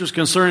Scriptures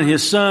concerning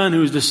his Son,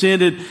 who was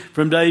descended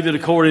from David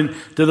according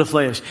to the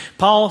flesh.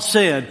 Paul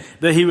said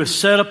that he was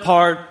set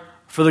apart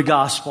for the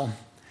gospel.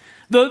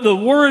 The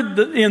word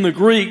in the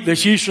Greek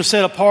that's used for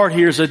set apart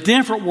here is a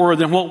different word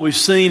than what we've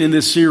seen in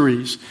this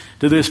series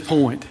to this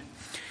point.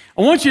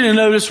 I want you to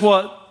notice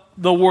what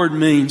the word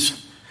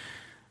means.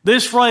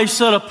 This phrase,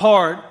 set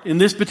apart, in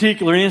this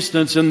particular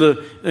instance in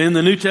the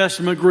New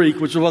Testament Greek,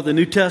 which is what the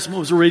New Testament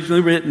was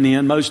originally written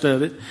in, most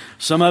of it,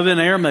 some of it in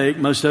Aramaic,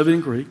 most of it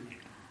in Greek.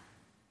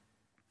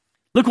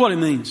 Look what it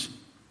means.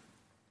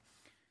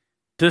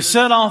 To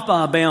set off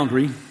by a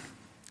boundary,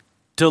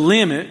 to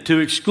limit, to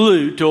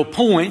exclude, to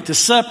appoint, to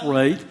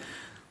separate,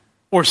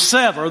 or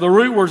sever. The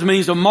root word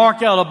means to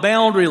mark out a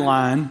boundary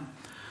line,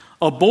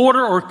 a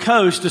border or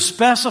coast, to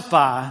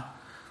specify,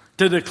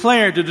 to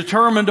declare, to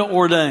determine, to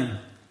ordain.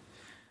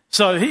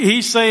 So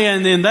he's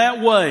saying in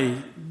that way,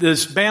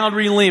 this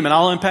boundary limit,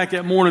 I'll unpack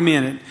that more in a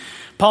minute.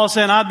 Paul's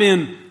saying, I've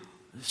been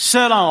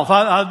set off.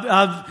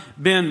 I've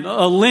been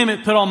a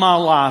limit put on my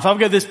life. I've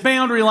got this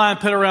boundary line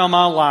put around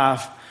my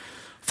life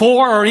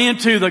for or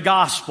into the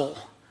gospel.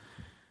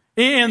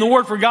 And the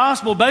word for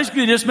gospel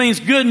basically just means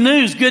good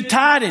news, good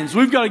tidings.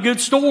 We've got a good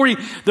story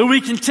that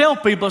we can tell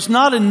people. It's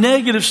not a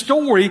negative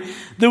story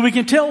that we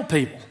can tell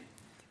people.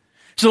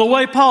 So the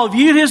way Paul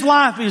viewed his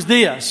life is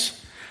this.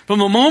 From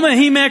the moment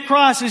he met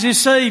Christ as his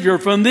Savior,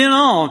 from then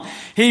on,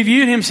 he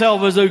viewed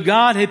himself as though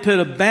God had put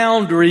a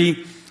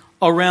boundary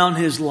around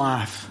his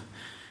life.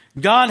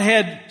 God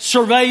had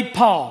surveyed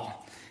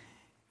Paul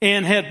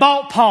and had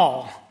bought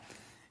Paul.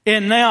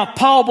 And now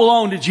Paul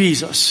belonged to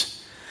Jesus.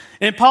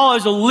 And Paul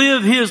has to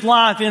live his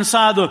life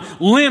inside the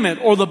limit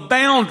or the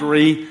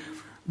boundary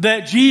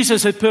that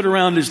Jesus had put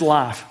around his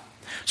life.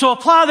 So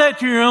apply that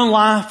to your own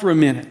life for a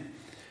minute.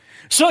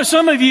 So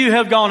some of you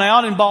have gone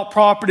out and bought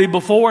property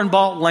before and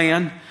bought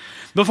land.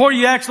 Before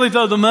you actually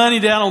throw the money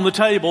down on the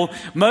table,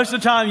 most of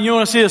the time you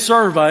want to see a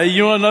survey.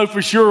 You want to know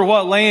for sure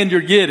what land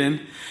you're getting.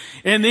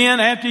 And then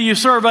after you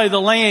survey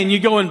the land, you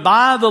go and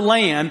buy the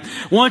land.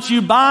 Once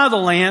you buy the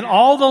land,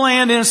 all the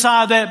land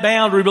inside that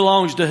boundary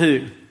belongs to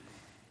who?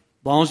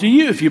 Belongs to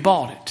you if you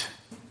bought it.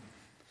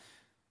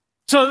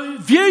 So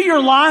view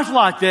your life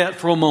like that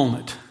for a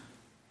moment.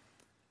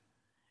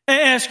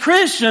 As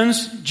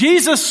Christians,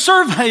 Jesus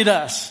surveyed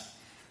us.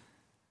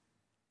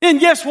 And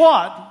guess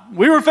what?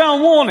 We were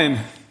found wanting.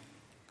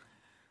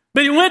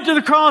 But he went to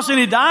the cross and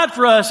he died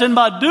for us. And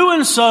by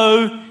doing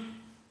so,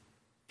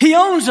 he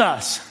owns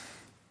us.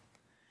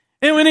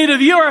 And we need to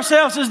view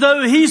ourselves as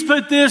though he's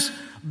put this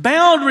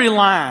boundary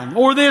line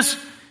or this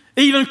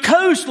even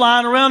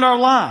coastline around our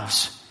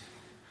lives.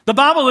 The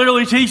Bible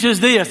literally teaches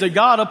this, that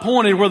God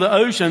appointed where the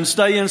oceans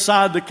stay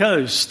inside the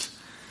coast.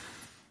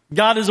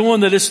 God is the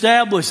one that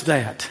established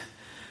that.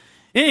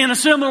 In a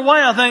similar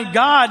way, I think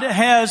God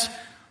has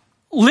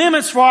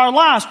limits for our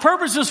lives,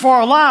 purposes for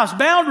our lives,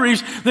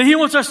 boundaries that he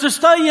wants us to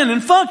stay in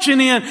and function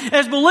in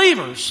as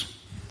believers.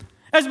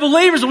 As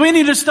believers, we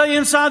need to stay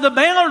inside the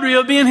boundary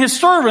of being his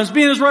servants,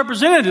 being his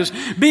representatives,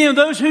 being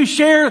those who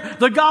share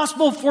the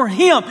gospel for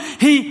him.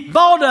 He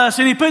bought us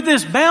and he put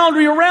this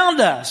boundary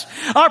around us.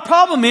 Our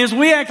problem is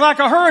we act like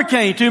a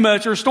hurricane too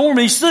much or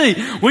stormy sea.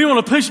 We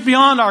want to push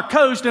beyond our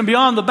coast and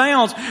beyond the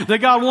bounds that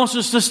God wants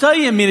us to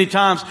stay in many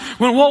times.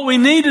 When what we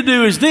need to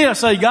do is this,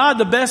 say, God,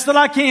 the best that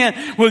I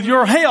can with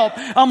your help,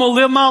 I'm going to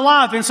live my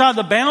life inside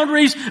the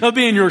boundaries of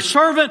being your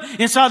servant,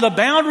 inside the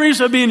boundaries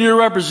of being your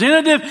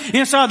representative,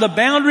 inside the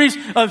boundaries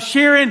of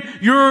sharing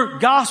your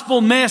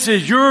gospel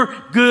message, your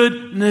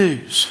good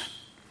news.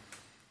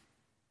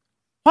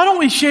 Why don't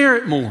we share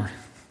it more?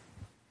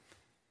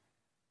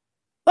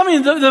 I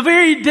mean, the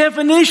very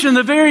definition,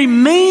 the very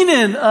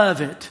meaning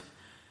of it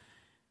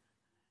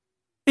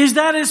is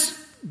that it's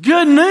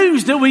good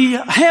news that we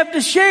have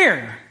to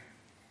share.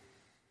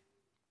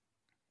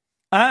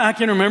 I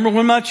can remember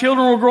when my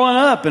children were growing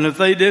up, and if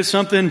they did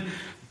something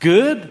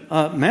good,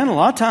 man, a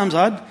lot of times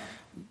I'd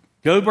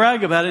go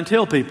brag about it and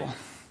tell people.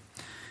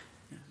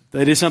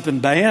 They did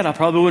something bad, I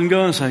probably wouldn't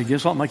go and say,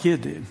 guess what my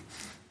kid did?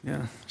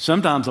 Yeah,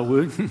 sometimes I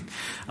would.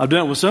 I've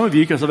done it with some of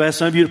you because I've asked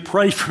some of you to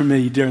pray for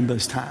me during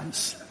those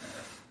times.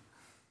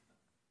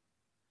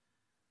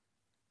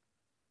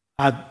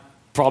 I've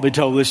probably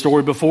told this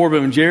story before,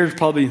 but when Jared's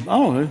probably, I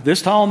don't know,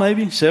 this tall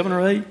maybe, 7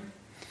 or 8,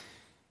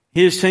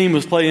 his team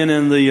was playing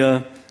in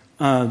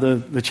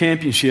the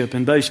championship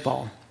in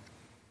baseball.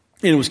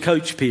 And it was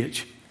coach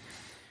pitch.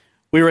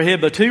 We were ahead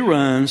by 2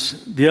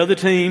 runs. The other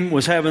team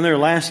was having their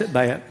last at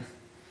bat.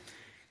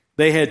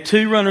 They had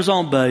 2 runners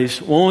on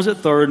base. One was at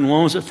third and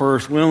one was at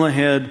first. We only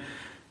had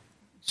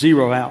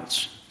 0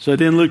 outs. So it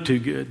didn't look too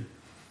good.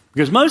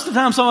 Because most of the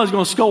time somebody's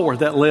going to score at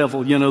that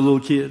level, you know, little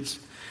kids.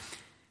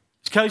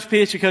 Coach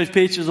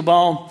pitches the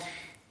ball.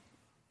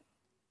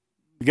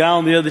 The guy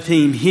on the other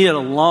team hit a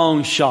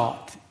long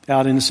shot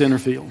out in the center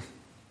field.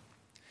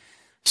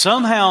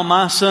 Somehow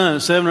my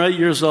son, 7 or 8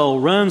 years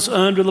old, runs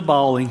under the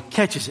ball and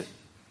catches it,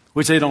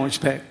 which they don't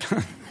expect.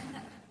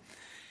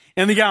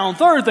 And the guy on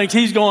third thinks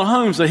he's going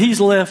home, so he's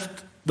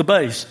left the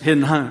base,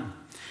 heading home.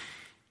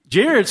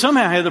 Jared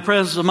somehow had the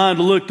presence of mind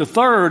to look to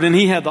third, and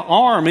he had the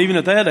arm, even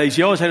at that age,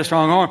 he always had a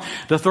strong arm,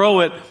 to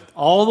throw it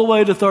all the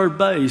way to third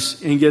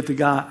base and get the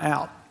guy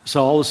out.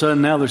 So all of a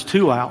sudden now there's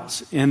 2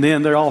 outs, and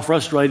then they're all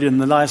frustrated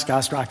and the nice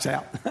guy strikes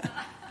out.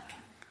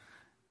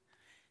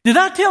 Did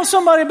I tell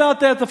somebody about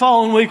that the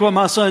following week, what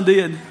my son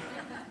did?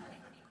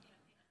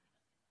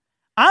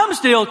 I'm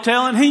still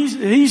telling,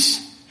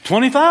 he's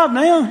 25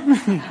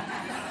 now.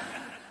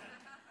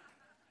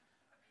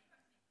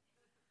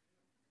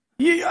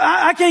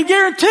 I can't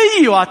guarantee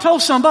you I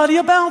told somebody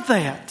about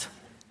that.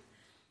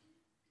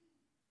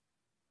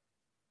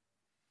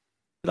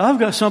 But I've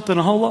got something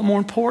a whole lot more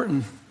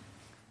important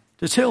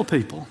to tell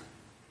people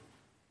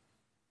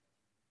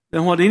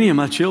than what any of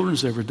my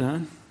children's ever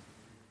done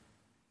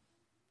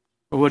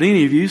or what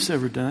any of you's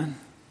ever done.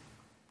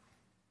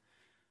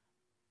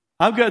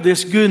 I've got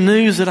this good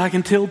news that I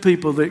can tell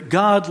people that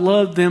God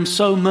loved them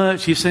so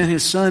much, He sent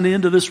His Son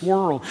into this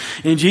world.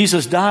 And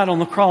Jesus died on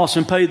the cross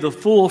and paid the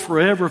full,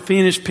 forever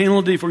finished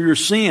penalty for your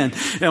sin.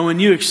 And when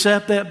you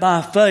accept that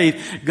by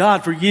faith,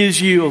 God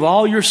forgives you of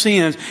all your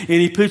sins and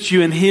He puts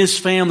you in His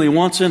family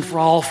once and for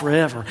all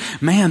forever.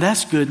 Man,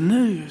 that's good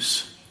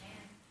news.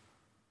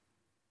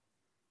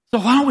 So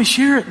why don't we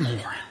share it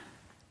more?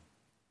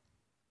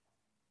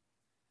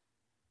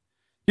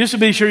 Just to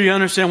be sure you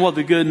understand what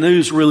the good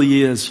news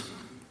really is.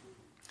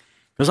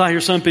 Because I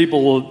hear some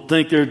people will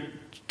think they're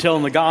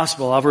telling the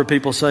gospel. I've heard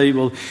people say,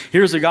 well,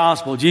 here's the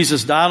gospel.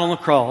 Jesus died on the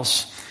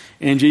cross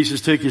and Jesus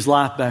took His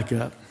life back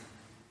up.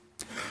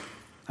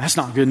 That's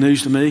not good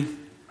news to me.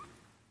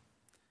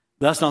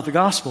 That's not the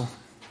gospel.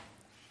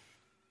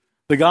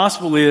 The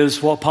gospel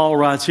is what Paul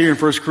writes here in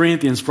 1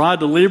 Corinthians. For I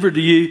delivered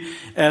to you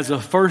as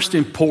of first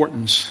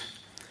importance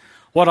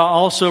what I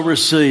also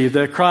received,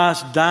 that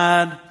Christ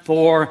died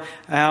for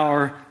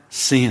our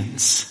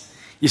sins.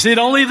 You see,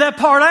 don't leave that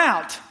part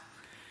out.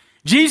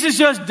 Jesus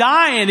just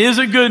dying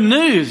isn't good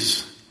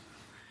news.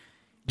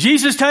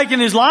 Jesus taking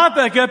His life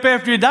back up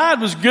after He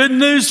died was good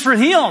news for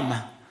Him.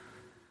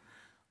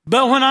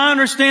 But when I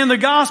understand the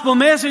gospel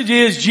message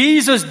is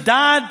Jesus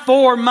died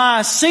for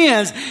my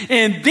sins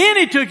and then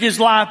He took His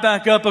life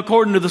back up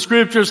according to the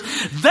Scriptures,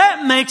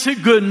 that makes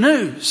it good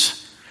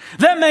news.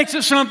 That makes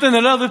it something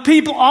that other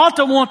people ought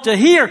to want to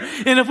hear.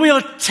 And if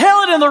we'll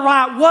tell it in the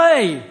right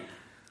way,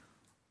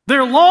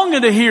 they're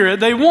longing to hear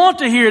it. They want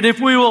to hear it if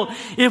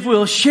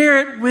we'll share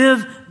it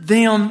with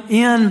them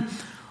in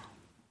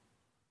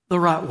the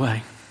right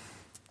way.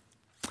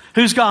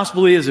 Whose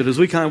gospel is it? As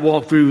we kind of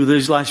walk through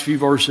these last few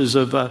verses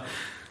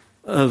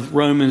of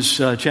Romans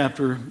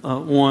chapter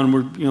 1,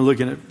 we're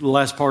looking at the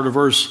last part of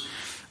verse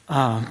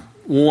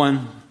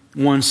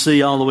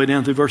 1c all the way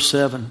down through verse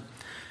 7.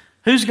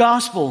 Whose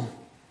gospel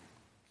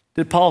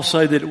did Paul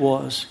say that it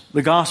was?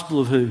 The gospel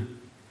of who?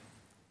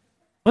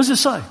 What does it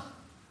say?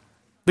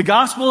 The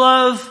gospel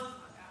of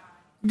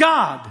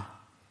God.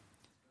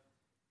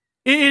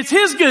 It's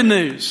His good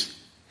news.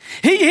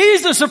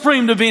 He's the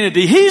supreme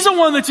divinity. He's the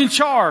one that's in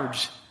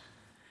charge.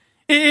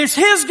 It's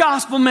His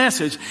gospel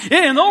message.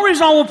 And the only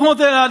reason I want to point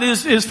that out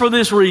is for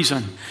this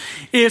reason.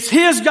 It's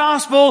His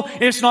gospel.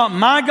 It's not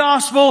my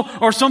gospel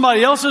or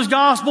somebody else's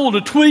gospel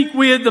to tweak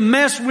with, to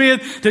mess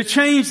with, to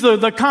change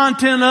the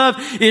content of.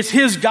 It's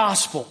His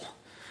gospel.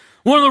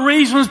 One of the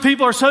reasons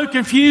people are so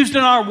confused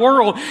in our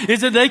world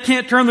is that they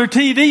can't turn their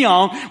TV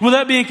on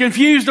without being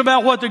confused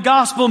about what the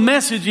gospel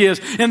message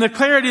is and the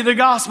clarity of the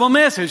gospel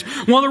message.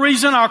 One of the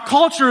reasons our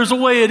culture is the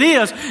way it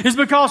is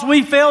because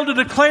we fail to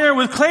declare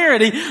with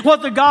clarity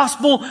what the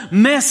gospel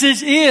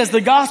message is. The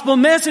gospel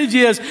message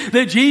is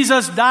that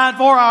Jesus died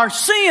for our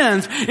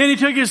sins and He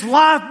took His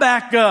life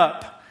back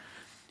up.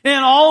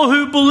 And all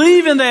who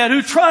believe in that,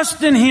 who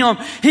trust in Him,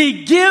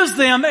 He gives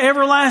them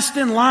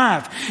everlasting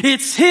life.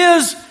 It's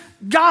His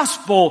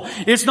gospel.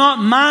 It's not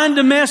mine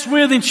to mess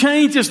with and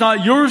change. It's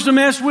not yours to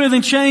mess with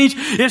and change.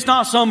 It's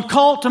not some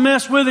cult to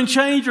mess with and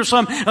change or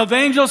some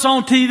evangelist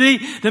on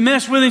TV to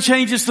mess with and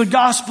change. It's the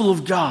gospel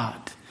of God.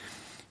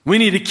 We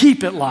need to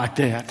keep it like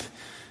that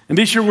and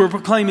be sure we're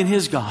proclaiming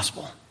His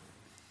gospel.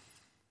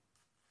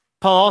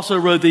 Paul also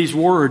wrote these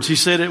words. He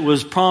said it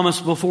was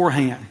promised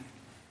beforehand.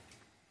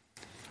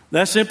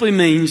 That simply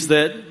means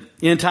that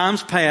in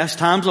times past,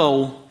 times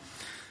old,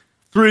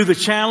 through the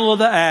channel of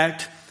the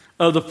act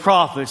of the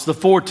prophets, the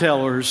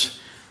foretellers,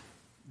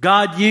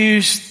 God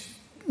used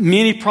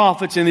many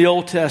prophets in the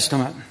Old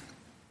Testament.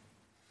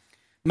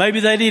 Maybe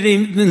they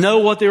didn't even know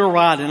what they were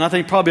writing. I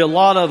think probably a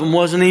lot of them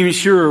wasn't even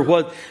sure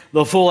what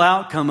the full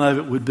outcome of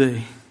it would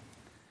be.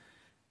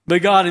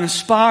 But God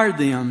inspired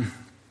them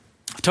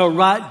to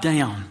write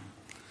down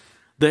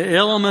the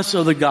elements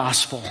of the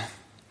gospel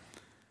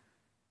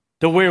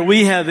to where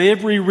we have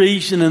every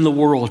reason in the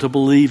world to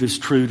believe is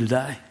true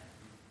today.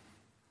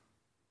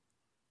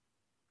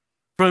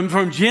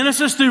 From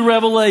Genesis through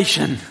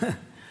Revelation,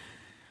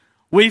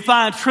 we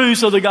find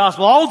truths of the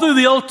gospel. All through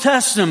the Old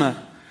Testament,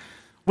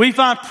 we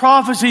find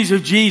prophecies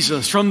of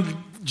Jesus.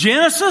 From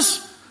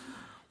Genesis,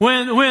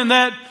 when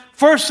that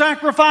first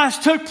sacrifice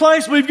took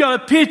place, we've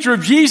got a picture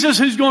of Jesus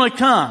who's going to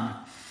come.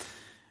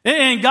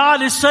 And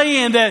God is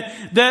saying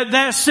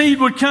that seed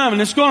would come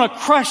and it's going to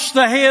crush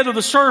the head of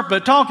the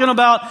serpent, talking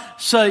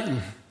about Satan.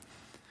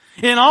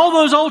 In all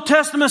those Old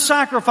Testament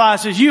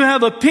sacrifices, you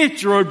have a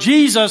picture of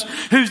Jesus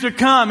who's to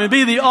come and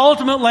be the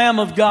ultimate Lamb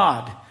of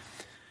God.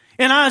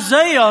 In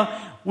Isaiah,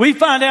 we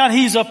find out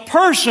He's a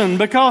person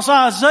because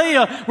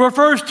Isaiah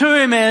refers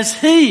to Him as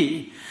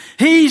He.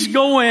 He's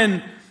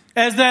going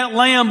as that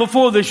lamb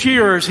before the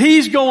shearers.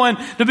 He's going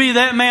to be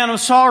that man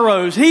of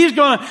sorrows. He's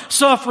going to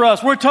suffer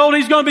us. We're told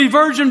He's going to be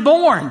virgin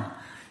born.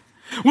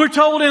 We're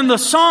told in the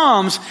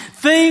Psalms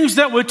things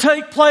that would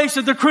take place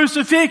at the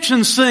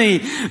crucifixion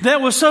scene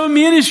that was so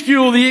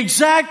minuscule. The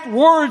exact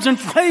words and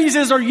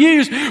phrases are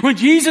used when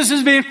Jesus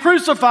is being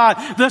crucified.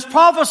 That's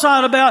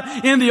prophesied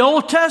about in the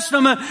Old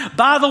Testament.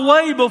 By the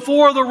way,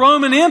 before the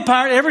Roman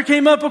Empire ever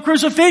came up with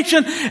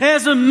crucifixion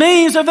as a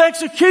means of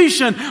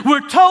execution,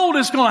 we're told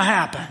it's going to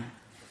happen.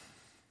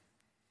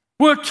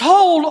 We're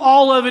told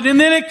all of it, and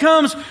then it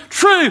comes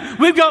true.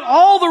 We've got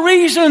all the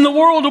reason in the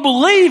world to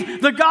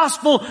believe the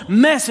gospel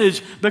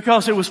message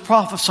because it was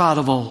prophesied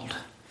of old.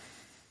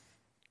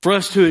 For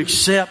us to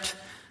accept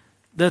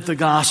that the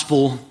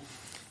gospel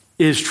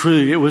is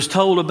true. It was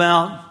told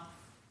about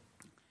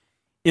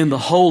in the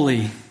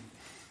holy,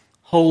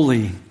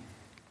 holy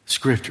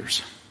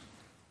Scriptures.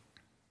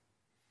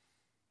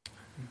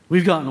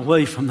 We've gotten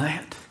away from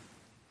that.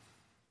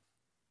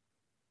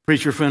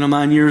 Preacher friend of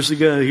mine years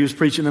ago, he was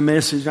preaching a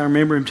message. I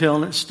remember him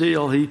telling it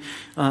still. He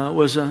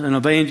was an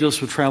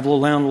evangelist, would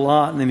travel around a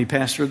lot, and then he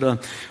pastored a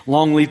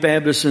Longleaf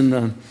Baptist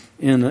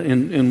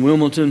in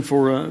Wilmington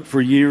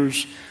for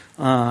years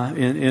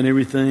and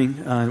everything.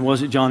 It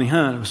wasn't Johnny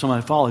Hunt. It was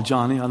somebody who followed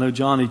Johnny. I know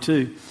Johnny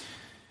too.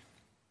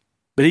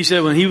 But he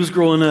said when he was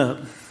growing up,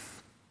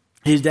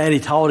 his daddy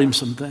taught him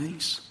some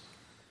things.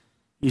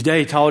 His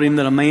daddy taught him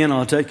that a man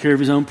ought to take care of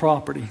his own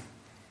property.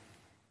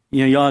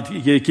 You know, you ought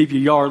to keep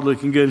your yard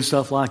looking good and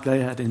stuff like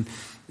that.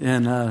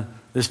 And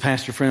this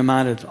pastor friend of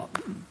mine had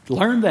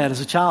learned that as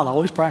a child. I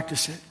always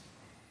practiced it.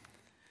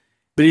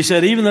 But he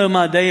said, even though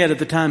my dad at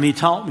the time he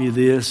taught me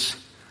this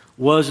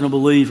wasn't a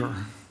believer,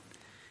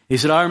 he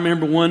said, I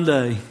remember one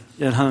day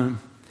at home,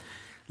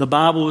 the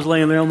Bible was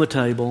laying there on the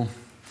table,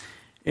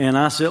 and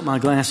I sipped my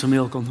glass of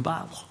milk on the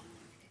Bible.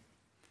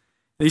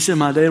 He said,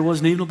 my dad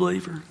wasn't even a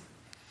believer.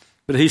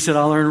 But he said,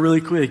 I learned really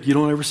quick, you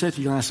don't ever sip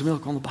your glass of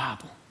milk on the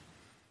Bible.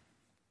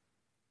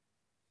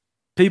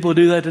 People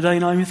do that today,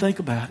 not even think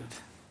about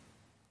it.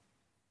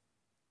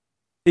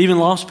 Even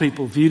lost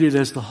people viewed it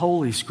as the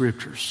holy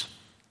Scriptures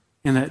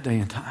in that day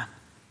and time.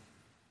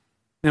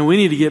 Now we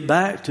need to get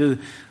back to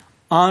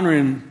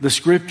honoring the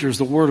Scriptures,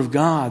 the Word of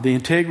God, the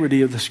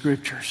integrity of the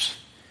Scriptures.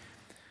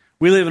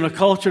 We live in a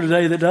culture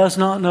today that does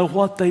not know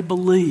what they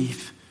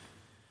believe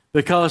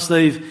because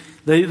they've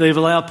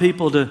allowed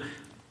people to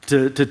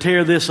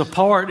tear this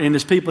apart, and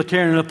as people are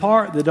tearing it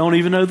apart, they don't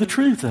even know the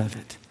truth of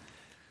it.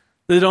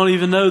 They don't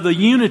even know the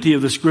unity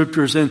of the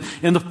Scriptures and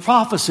the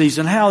prophecies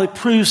and how it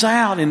proves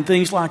out and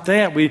things like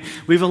that.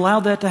 We've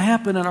allowed that to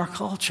happen in our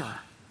culture.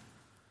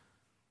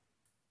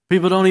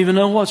 People don't even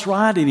know what's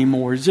right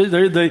anymore.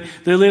 They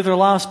live their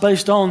lives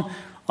based on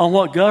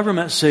what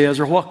government says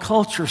or what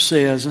culture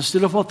says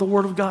instead of what the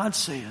Word of God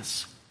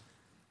says.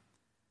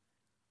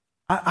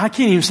 I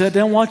can't even sit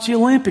down and watch the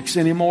Olympics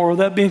anymore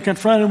without being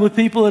confronted with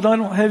people that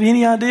don't have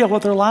any idea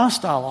what their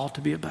lifestyle ought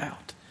to be about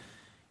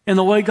and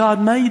the way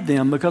God made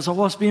them because of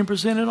what's being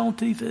presented on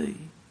TV.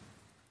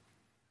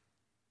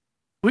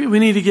 We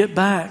need to get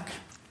back to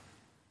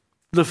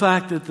the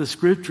fact that the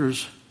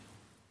Scriptures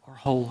are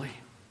holy.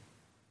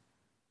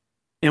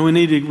 And we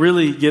need to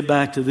really get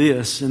back to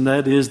this, and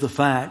that is the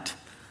fact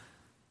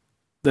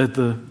that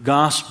the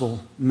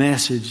gospel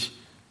message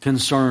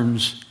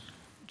concerns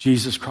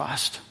Jesus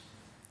Christ.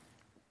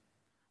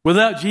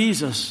 Without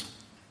Jesus,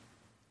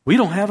 we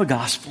don't have a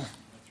gospel.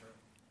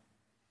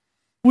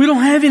 We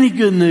don't have any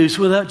good news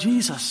without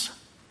Jesus.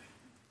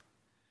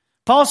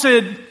 Paul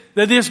said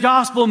that this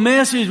gospel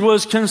message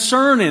was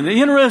concerning. An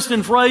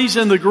interesting phrase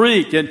in the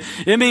Greek.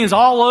 It means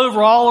all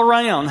over, all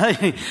around.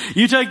 Hey,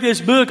 you take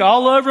this book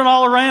all over and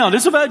all around.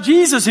 It's about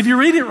Jesus if you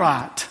read it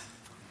right.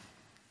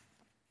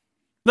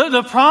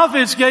 The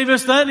prophets gave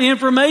us that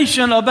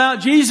information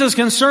about Jesus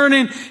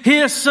concerning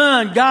His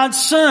Son,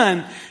 God's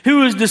Son, who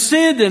was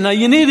descended. Now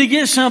you need to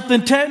get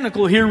something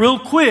technical here real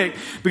quick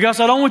because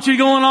I don't want you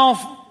going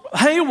off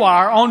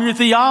haywire on your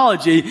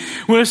theology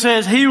when it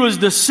says He was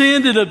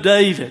descended of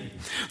David.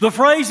 The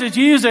phrase that's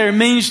used there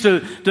means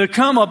to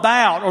come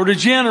about or to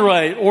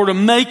generate or to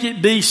make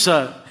it be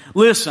so.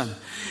 Listen.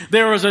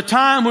 There was a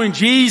time when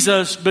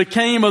Jesus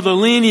became of the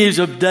lineage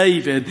of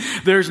David.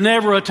 There's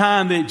never a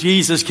time that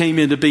Jesus came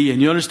into being.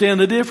 You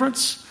understand the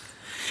difference?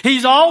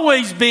 He's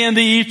always been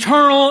the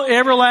eternal,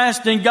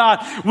 everlasting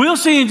God. We'll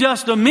see in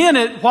just a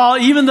minute, while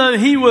even though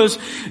He was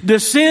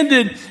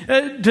descended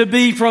to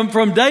be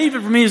from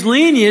David, from his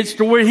lineage,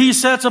 to where He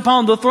sits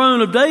upon the throne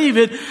of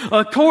David,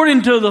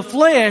 according to the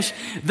flesh,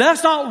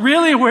 that's not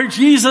really where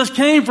Jesus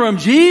came from.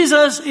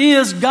 Jesus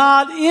is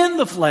God in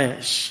the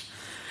flesh.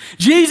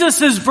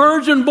 Jesus is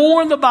virgin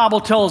born, the Bible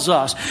tells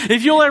us.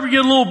 If you'll ever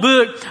get a little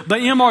book by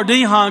M.R.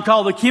 Dehan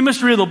called The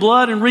Chemistry of the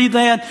Blood and read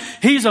that,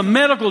 he's a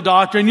medical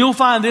doctor, and you'll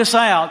find this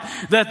out,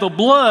 that the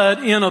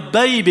blood in a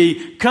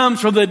baby comes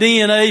from the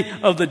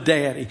DNA of the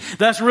daddy.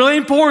 That's really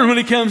important when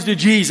it comes to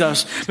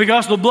Jesus,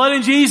 because the blood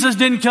in Jesus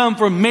didn't come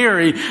from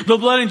Mary. The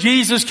blood in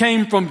Jesus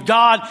came from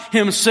God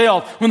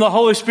Himself when the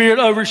Holy Spirit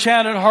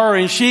overshadowed her,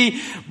 and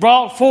she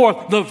brought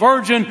forth the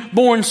virgin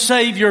born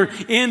Savior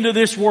into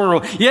this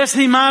world. Yes,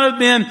 He might have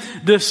been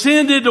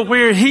descended to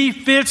where He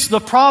fits the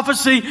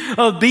prophecy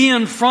of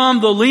being from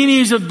the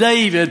lineage of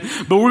David.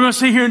 But we're going to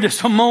see here in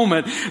just a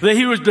moment that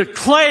He was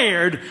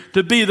declared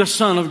to be the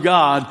Son of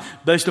God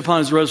based upon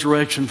His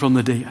resurrection from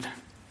the dead.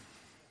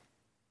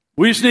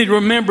 We just need to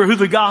remember who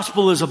the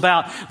gospel is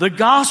about. The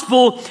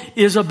gospel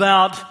is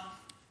about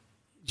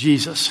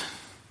Jesus.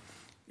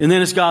 And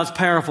then it's God's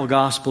powerful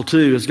gospel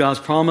too. It's God's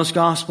promised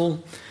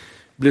gospel,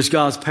 but it's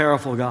God's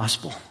powerful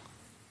gospel.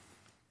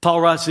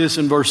 Paul writes this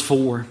in verse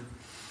 4.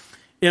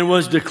 and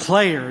was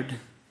declared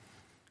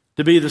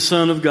to be the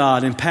Son of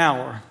God in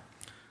power,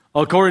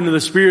 according to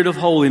the Spirit of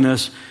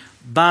holiness,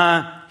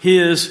 by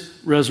His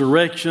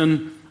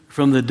resurrection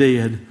from the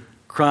dead,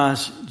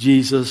 Christ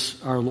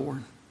Jesus our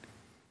Lord.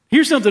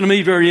 Here's something to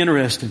me very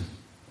interesting.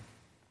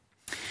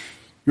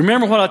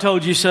 Remember what I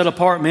told you set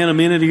apart men a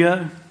minute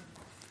ago?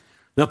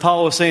 That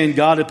Paul was saying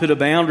God had put a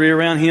boundary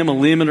around him, a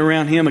limit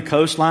around him, a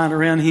coastline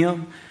around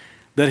him,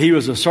 that he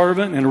was a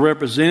servant and a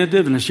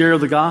representative and a share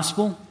of the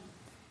gospel,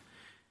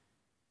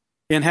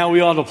 and how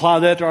we ought to apply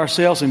that to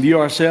ourselves and view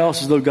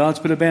ourselves as though God's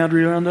put a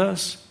boundary around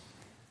us.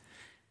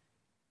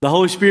 The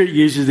Holy Spirit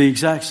uses the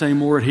exact same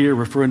word here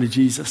referring to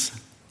Jesus.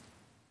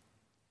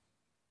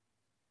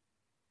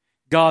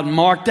 God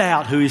marked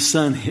out who His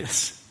Son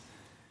is.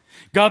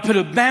 God put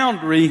a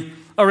boundary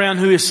around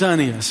who His Son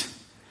is.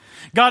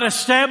 God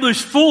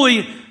established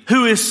fully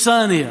who His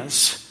Son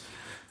is.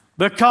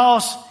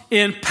 Because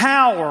in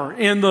power,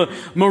 in the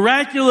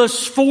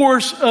miraculous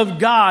force of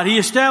God, He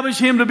established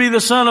Him to be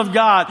the Son of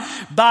God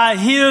by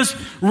His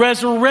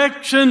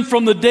resurrection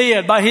from the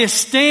dead, by His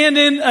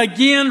standing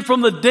again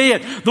from the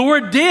dead. The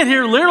word dead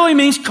here literally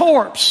means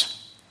corpse.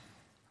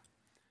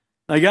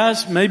 Now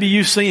guys, maybe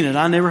you've seen it.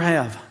 I never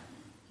have.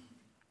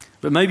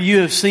 But maybe you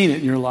have seen it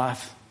in your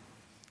life.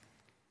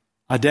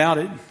 I doubt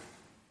it.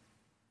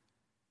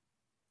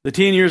 The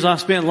 10 years I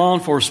spent in law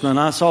enforcement,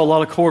 I saw a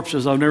lot of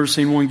corpses. I've never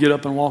seen one get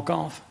up and walk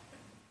off.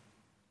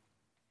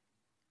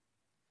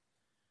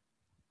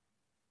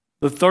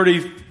 The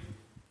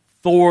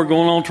 34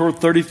 going on toward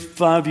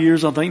 35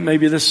 years, I think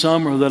maybe this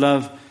summer that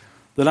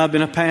I've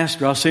been a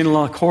pastor, I've seen a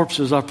lot of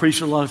corpses. I've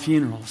preached at a lot of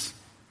funerals.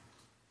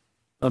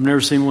 I've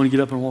never seen one get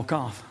up and walk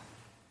off.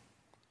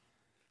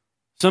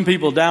 Some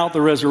people doubt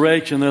the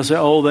resurrection. They'll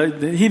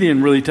say, he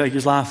didn't really take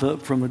his life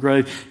up from the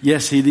grave.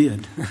 Yes, he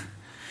did.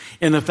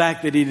 And the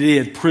fact that he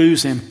did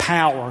proves in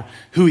power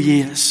who he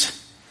is.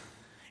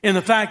 And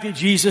the fact that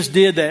Jesus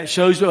did that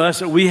shows to us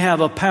that we have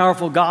a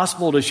powerful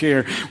gospel to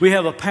share. We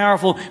have a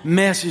powerful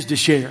message to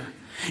share.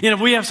 And if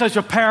we have such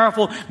a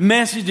powerful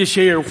message to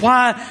share,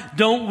 why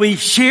don't we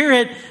share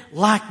it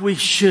like we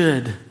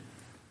should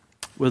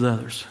with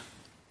others?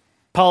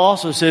 Paul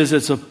also says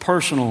it's a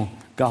personal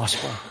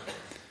gospel.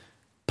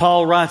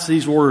 Paul writes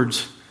these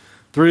words,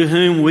 through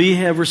whom we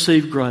have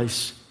received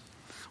grace.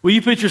 Will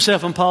you put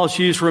yourself in Paul's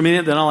shoes for a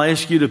minute? Then I'll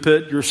ask you to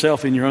put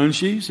yourself in your own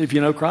shoes if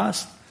you know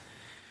Christ.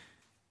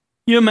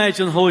 You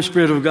imagine the Holy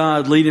Spirit of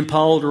God leading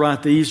Paul to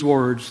write these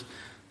words,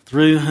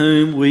 through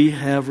whom we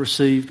have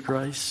received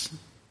grace.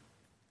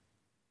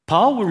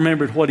 Paul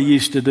remembered what he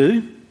used to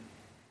do.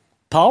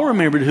 Paul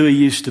remembered who he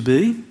used to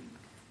be.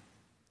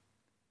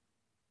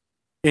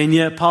 And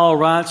yet Paul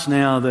writes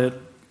now that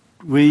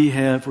we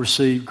have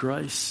received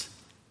grace.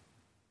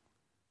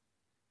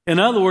 In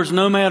other words,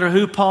 no matter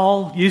who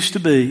Paul used to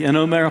be and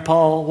no matter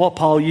what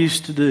Paul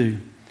used to do,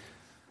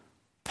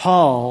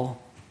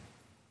 Paul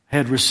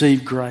had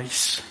received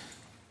grace.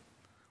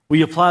 Will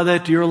you apply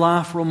that to your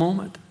life for a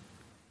moment?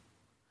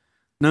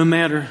 No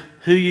matter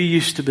who you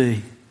used to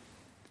be,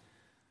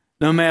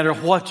 no matter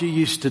what you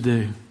used to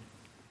do,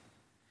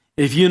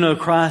 if you know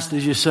Christ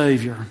as your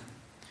Savior,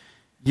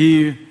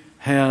 you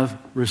have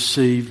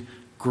received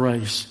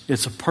grace.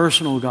 It's a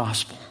personal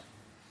gospel.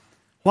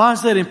 Why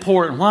is that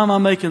important? Why am I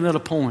making that a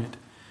point?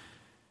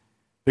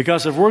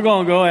 Because if we're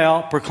going to go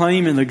out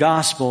proclaiming the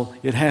gospel,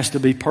 it has to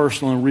be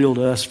personal and real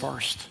to us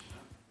first.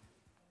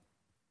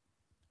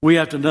 We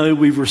have to know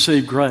we've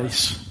received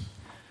grace.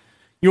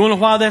 You want to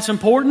know why that's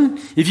important?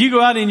 If you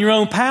go out in your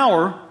own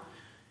power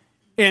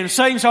and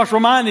Satan starts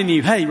reminding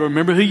you, hey,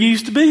 remember who you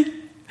used to be?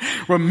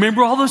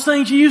 Remember all those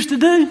things you used to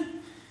do?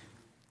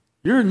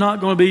 You're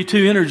not going to be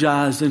too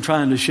energized in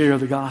trying to share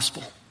the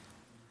gospel.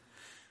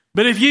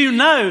 But if you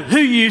know who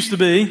you used to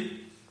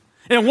be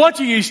and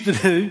what you used to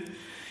do,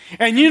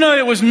 and you know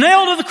it was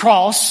nailed to the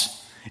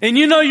cross, and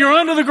you know you're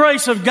under the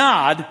grace of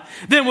God,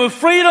 then with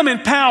freedom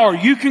and power,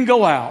 you can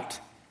go out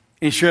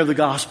and share the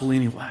gospel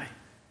anyway.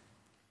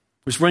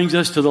 Which brings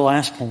us to the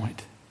last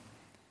point.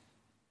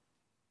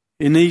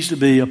 It needs to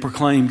be a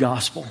proclaimed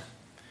gospel.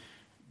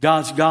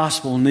 God's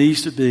gospel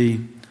needs to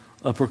be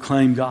a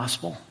proclaimed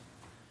gospel.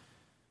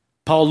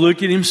 Paul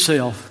looked at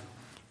himself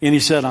and he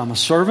said, I'm a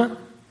servant.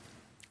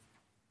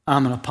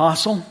 I'm an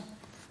apostle.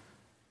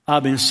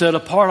 I've been set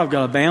apart. I've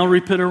got a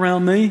boundary put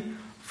around me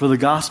for the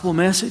gospel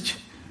message.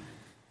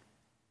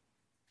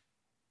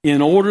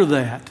 In order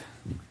that,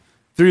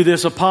 through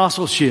this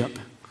apostleship,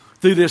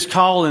 through this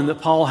calling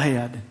that Paul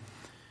had,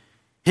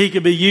 he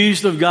could be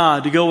used of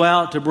God to go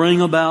out to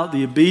bring about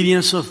the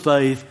obedience of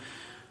faith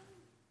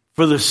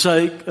for the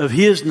sake of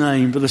His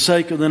name, for the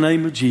sake of the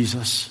name of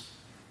Jesus,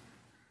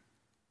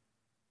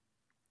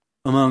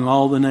 among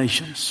all the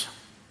nations,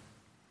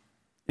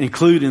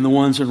 including the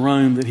ones in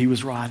Rome that he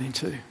was writing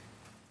to.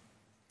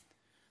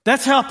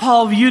 That's how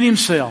Paul viewed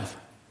himself.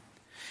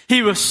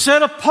 He was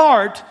set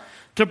apart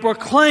to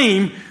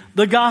proclaim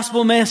the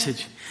gospel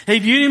message. He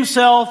viewed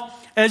himself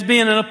as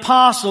being an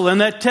apostle, and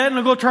that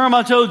technical term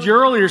I told you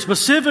earlier,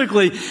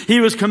 specifically,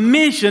 he was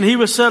commissioned, he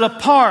was set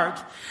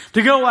apart.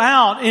 to go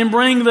out and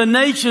bring the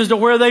nations to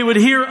where they would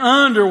hear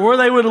under, where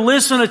they would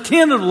listen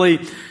attentively,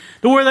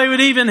 to where they would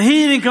even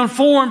heed and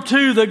conform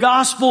to the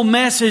gospel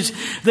message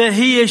that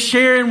He is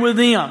sharing with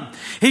them.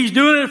 He's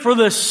doing it for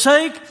the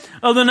sake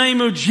of the name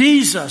of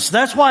Jesus.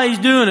 That's why He's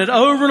doing it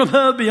over and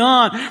above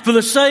beyond, for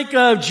the sake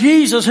of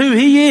Jesus, who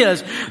He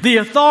is, the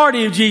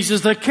authority of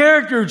Jesus, the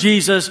character of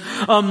Jesus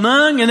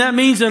among, and that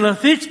means in a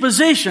fixed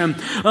position,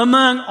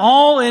 among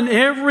all and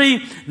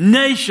every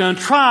nation,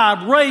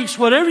 tribe, race,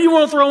 whatever you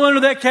want to throw under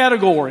that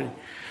category.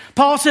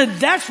 Paul said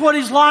that's what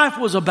his life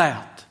was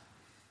about.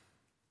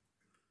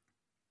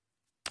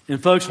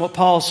 And folks, what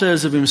Paul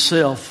says of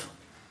himself,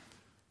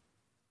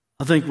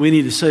 I think we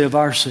need to say of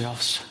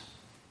ourselves.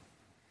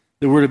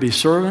 That we're to be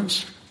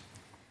servants,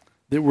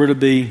 that we're to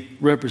be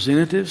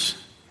representatives,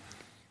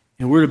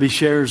 and we're to be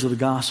sharers of the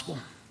gospel.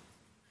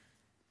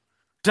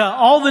 To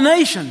all the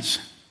nations,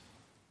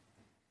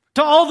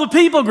 to all the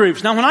people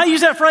groups. Now, when I use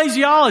that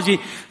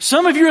phraseology,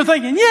 some of you are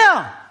thinking,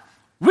 yeah,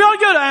 we ought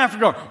to go to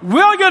Africa, we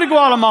ought to go to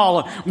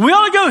Guatemala, we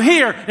ought to go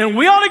here, and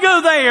we ought to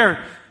go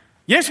there.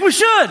 Yes, we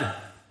should.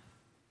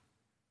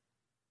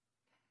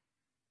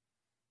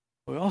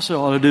 We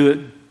also ought to do it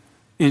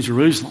in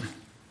Jerusalem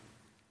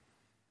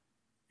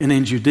and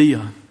in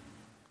Judea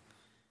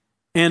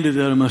and to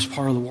the uttermost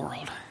part of the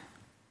world.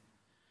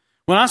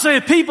 When I say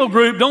a people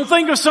group, don't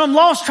think of some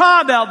lost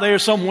tribe out there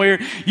somewhere.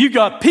 You've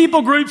got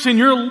people groups in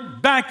your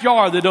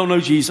backyard that don't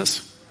know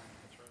Jesus.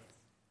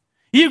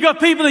 You've got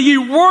people that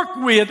you work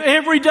with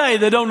every day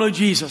that don't know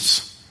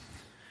Jesus.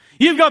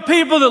 You've got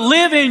people that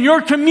live in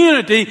your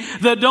community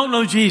that don't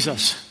know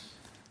Jesus.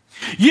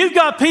 You've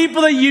got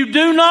people that you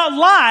do not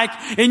like,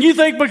 and you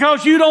think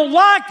because you don't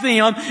like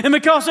them and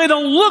because they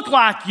don't look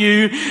like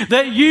you,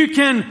 that you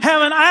can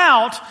have an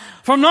out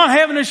from not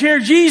having to share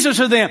Jesus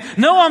with them.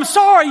 No, I'm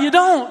sorry, you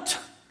don't.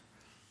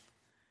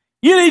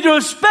 You need to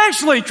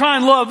especially try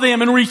and love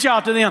them and reach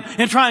out to them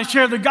and try and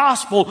share the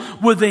gospel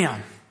with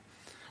them.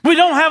 We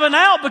don't have an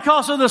out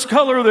because of the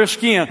color of their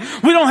skin.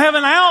 We don't have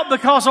an out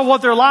because of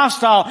what their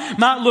lifestyle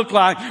might look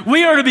like.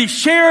 We are to be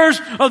sharers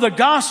of the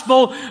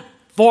gospel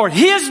for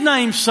His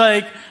name's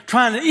sake,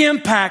 trying to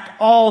impact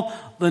all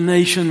the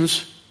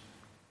nations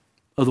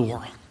of the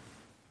world.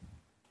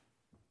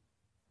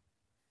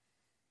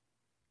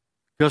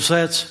 Because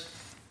that's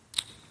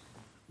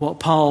what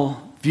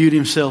Paul viewed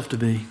himself to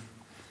be.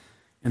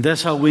 And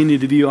that's how we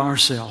need to view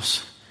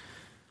ourselves.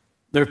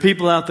 There are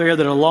people out there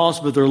that are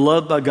lost, but they're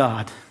loved by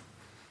God.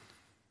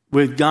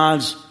 With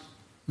God's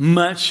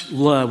much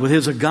love, with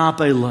His agape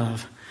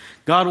love.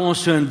 God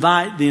wants to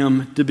invite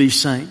them to be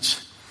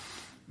saints.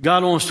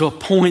 God wants to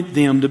appoint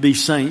them to be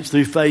saints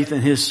through faith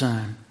in His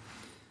Son.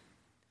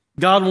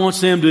 God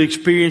wants them to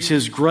experience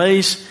His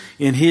grace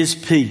and His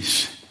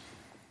peace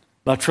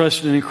by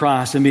trusting in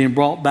Christ and being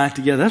brought back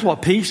together. That's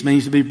what peace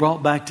means, to be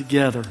brought back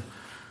together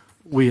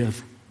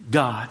with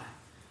God.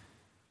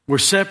 We're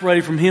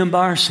separated from Him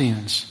by our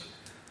sins.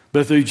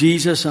 But through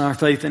Jesus and our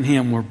faith in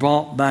Him, we're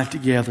brought back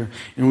together.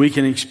 And we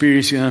can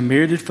experience the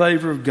unmerited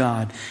favor of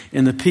God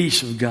and the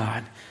peace of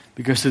God.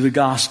 Because through the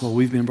gospel,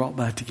 we've been brought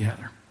back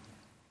together.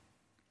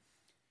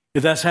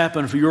 If that's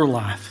happened for your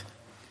life,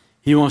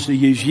 He wants to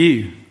use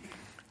you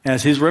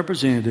as His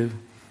representative,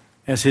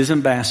 as His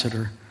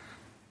ambassador,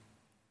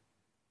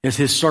 as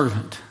His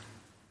servant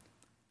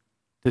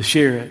to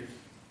share it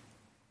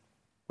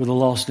with the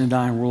lost and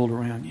dying world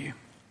around you.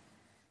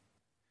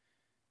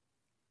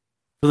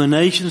 For the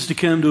nations to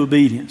come to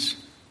obedience.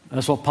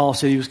 That's what Paul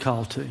said he was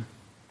called to.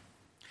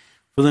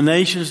 For the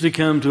nations to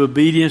come to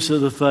obedience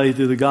of the faith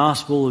through the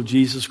gospel of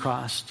Jesus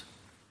Christ.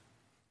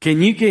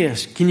 Can you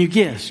guess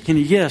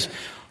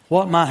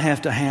what might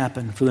have to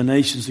happen for the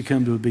nations to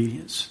come to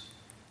obedience?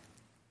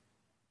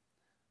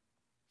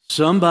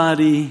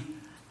 Somebody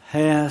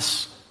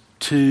has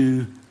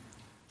to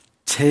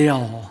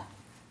tell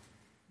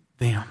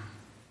them.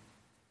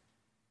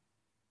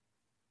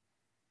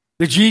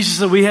 The Jesus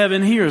that we have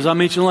in here, as I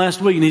mentioned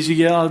last week, needs to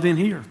get out of in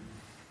here.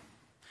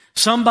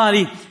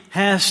 Somebody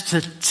has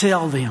to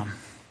tell them.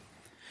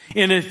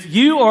 And if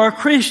you are a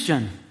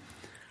Christian,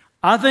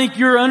 I think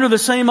you're under the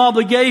same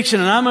obligation,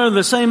 and I'm under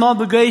the same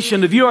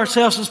obligation to view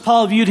ourselves as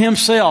Paul viewed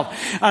himself.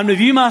 I'm to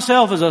view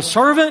myself as a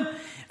servant,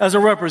 as a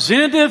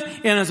representative,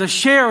 and as a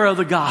sharer of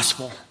the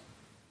gospel.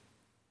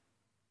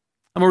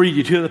 I'm going to read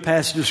you two of the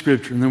passages of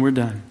Scripture, and then we're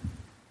done.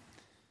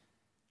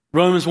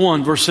 Romans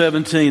 1, verse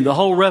 17. The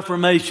whole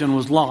Reformation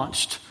was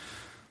launched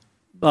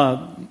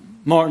by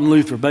Martin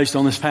Luther based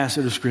on this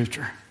passage of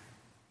Scripture.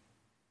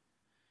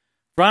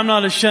 For I'm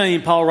not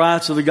ashamed, Paul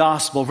writes, of the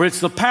gospel, for it's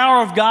the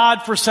power of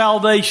God for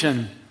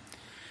salvation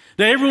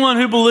to everyone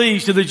who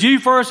believes, to the Jew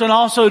first and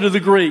also to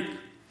the Greek.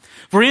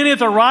 For in it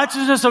the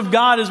righteousness of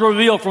God is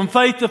revealed from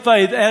faith to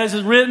faith, as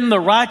is written, the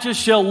righteous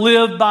shall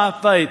live by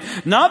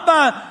faith. Not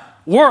by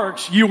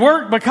works. You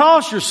work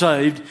because you're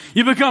saved.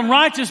 You become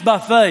righteous by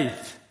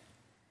faith.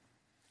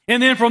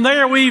 And then from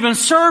there we even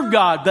serve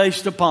God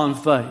based upon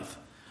faith.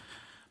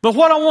 But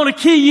what I want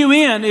to key you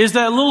in is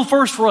that little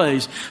first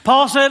phrase.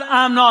 Paul said,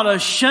 I'm not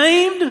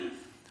ashamed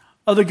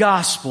of the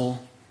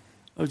gospel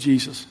of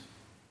Jesus.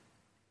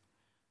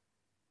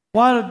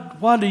 Why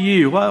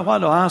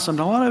do I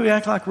sometimes? Why do we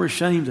act like we're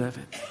ashamed of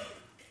it?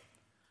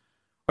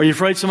 Are you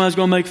afraid somebody's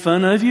going to make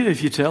fun of you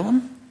if you tell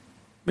them?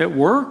 At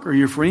work or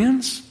your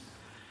friends?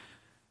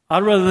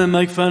 I'd rather them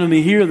make fun of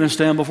me here than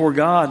stand before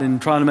God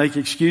and try to make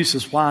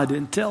excuses why I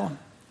didn't tell them.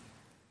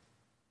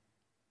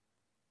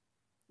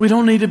 We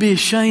don't need to be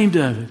ashamed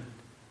of it.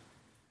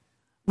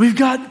 We've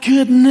got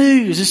good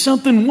news. It's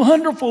something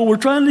wonderful we're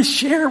trying to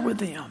share with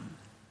them.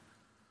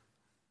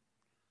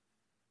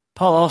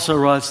 Paul also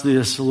writes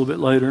this a little bit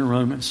later in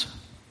Romans.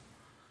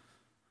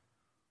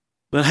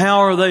 But how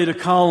are they to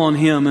call on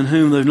him in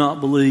whom they've not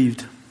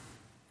believed?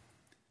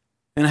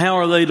 And how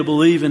are they to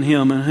believe in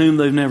him in whom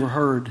they've never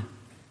heard?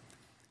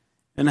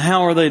 And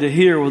how are they to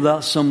hear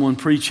without someone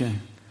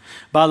preaching?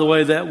 By the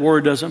way, that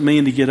word doesn't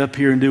mean to get up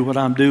here and do what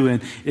I'm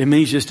doing. It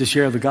means just to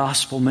share the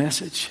gospel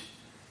message.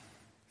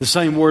 The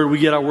same word we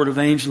get our word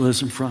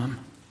evangelism from.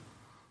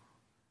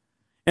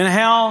 And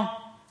how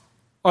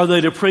are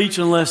they to preach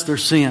unless they're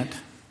sent?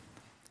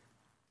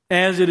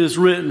 As it is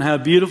written, how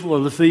beautiful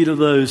are the feet of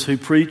those who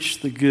preach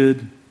the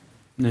good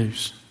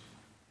news.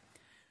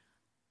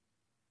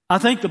 I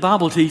think the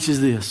Bible teaches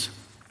this.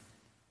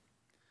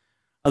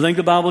 I think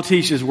the Bible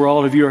teaches we're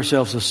all to view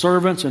ourselves as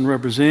servants and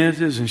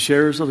representatives and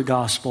sharers of the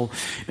gospel.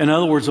 In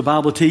other words, the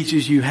Bible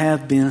teaches you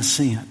have been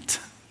sent.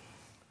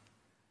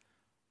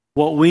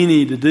 What we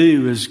need to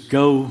do is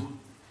go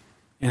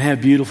and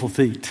have beautiful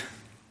feet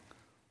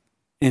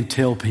and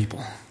tell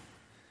people.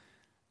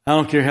 I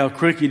don't care how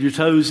crooked your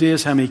toes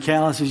is, how many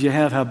calluses you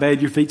have, how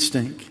bad your feet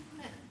stink.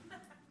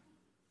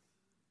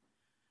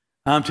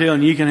 I'm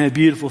telling you, you can have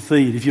beautiful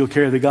feet if you'll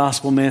carry the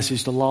gospel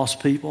message to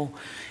lost people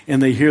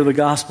and they hear the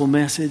gospel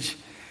message.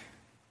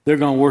 They're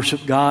going to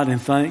worship God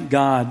and thank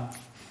God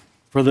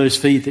for those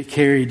feet that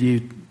carried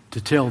you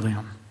to tell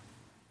them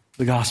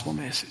the gospel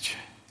message.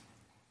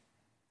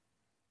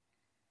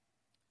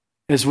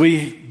 As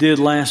we did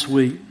last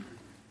week,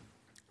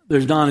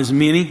 there's not as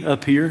many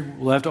up here.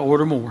 We'll have to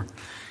order more.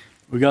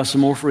 We got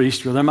some more for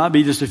Easter. There might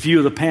be just a few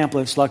of the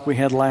pamphlets like we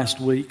had last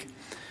week.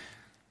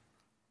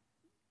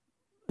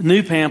 The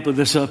new pamphlet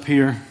that's up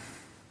here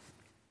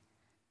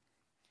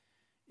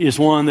is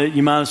one that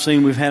you might have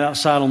seen we've had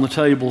outside on the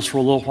tables for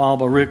a little while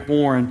by Rick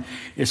Warren.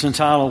 It's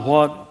entitled,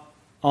 What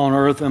on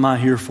Earth Am I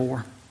Here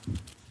For?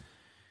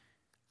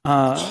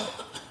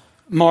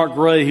 Mark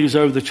Gray, who's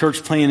over the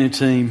church planning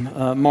team,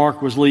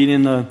 Mark was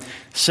leading the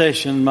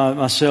session,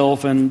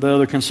 myself and the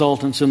other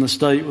consultants in the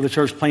state with the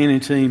church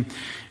planning team.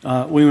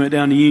 We went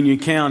down to Union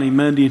County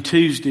Monday and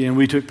Tuesday, and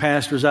we took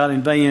pastors out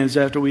in vans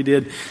after we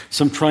did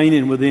some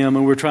training with them,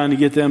 and we're trying to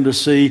get them to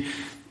see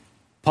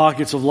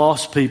pockets of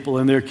lost people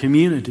in their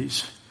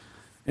communities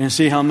and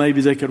see how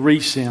maybe they could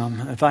reach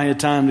them. If I had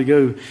time to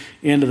go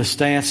into the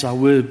stats, I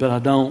would, but I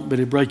don't. But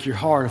it'd break your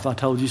heart if I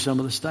told you some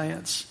of the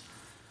stats.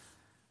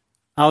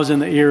 I was in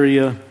the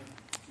area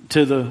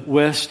to the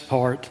west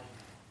part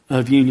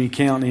of Union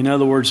County. In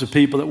other words, the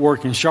people that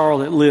work in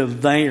Charlotte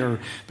live there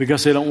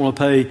because they don't want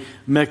to pay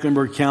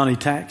Mecklenburg County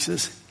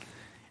taxes.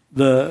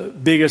 The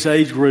biggest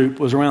age group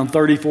was around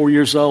 34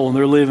 years old, and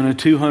they're living in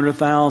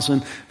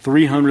 $200,000,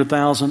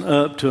 $300,000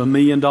 up to $1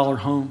 million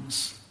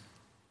homes.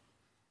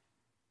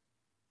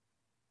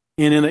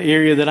 And in the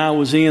area that I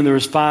was in, there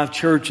was 5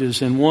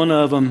 churches, and one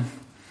of them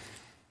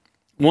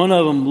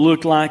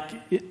looked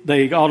like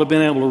they ought to have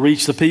been able to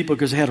reach the people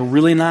because they had a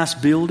really nice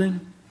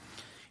building.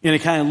 And it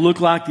kind of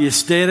looked like the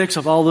aesthetics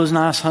of all those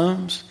nice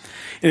homes.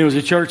 And it was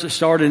a church that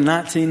started in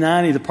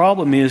 1990. The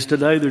problem is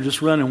today they're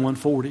just running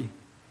 140.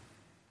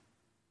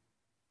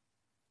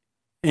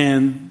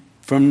 And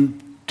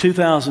from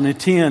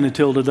 2010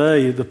 until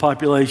today, the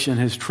population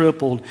has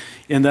tripled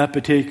in that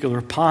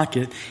particular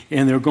pocket.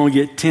 And they're going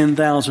to get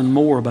 10,000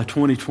 more by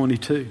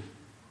 2022.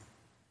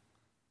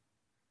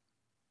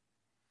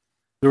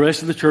 The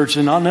rest of the churches,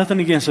 and nothing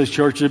against those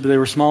churches, but they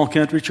were small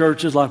country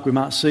churches like we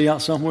might see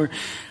out somewhere.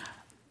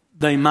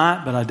 They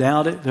might, but I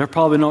doubt it. They're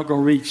probably not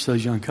going to reach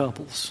those young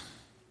couples.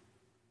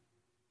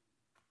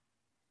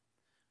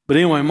 But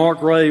anyway,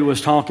 Mark Ray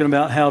was talking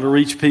about how to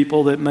reach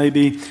people that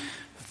maybe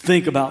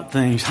think about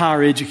things,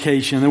 higher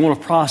education. They want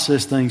to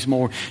process things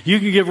more. You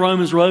can give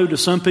Romans Road to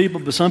some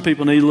people, but some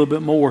people need a little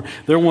bit more.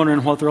 They're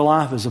wondering what their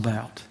life is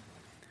about.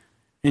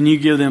 And you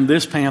give them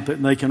this pamphlet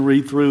and they can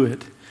read through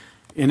it.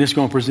 And it's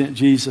going to present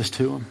Jesus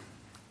to them.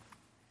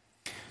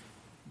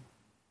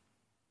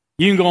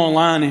 You can go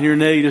online and hear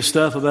negative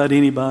stuff about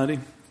anybody.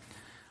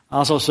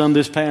 I saw some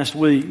this past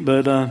week.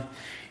 But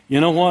you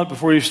know what?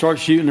 Before you start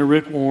shooting at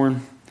Rick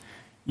Warren,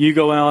 you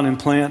go out and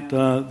plant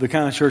the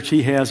kind of church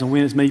he has and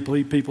win as many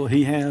people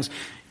he has.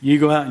 You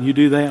go out and you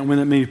do that and win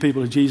that many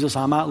people to Jesus.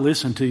 I might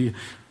listen to you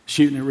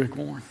shooting at Rick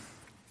Warren.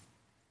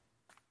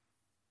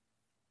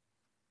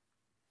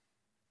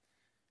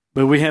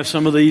 But we have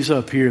some of these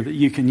up here that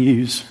you can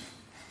use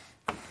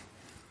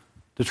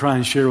to try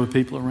and share with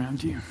people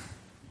around you.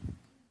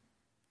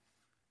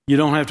 You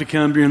don't have to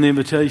come during the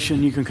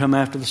invitation. You can come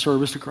after the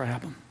service to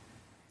grab them.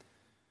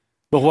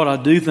 But what I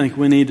do think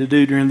we need to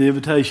do during the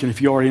invitation,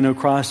 if you already know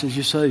Christ as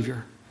your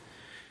Savior,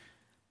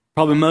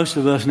 probably most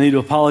of us need to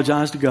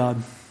apologize to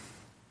God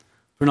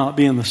for not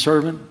being the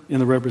servant and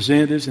the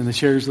representatives and the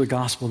sharers of the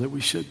gospel that we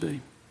should be.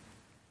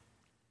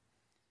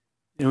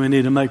 And we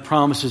need to make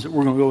promises that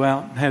we're going to go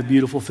out and have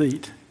beautiful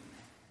feet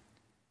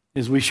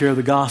as we share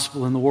the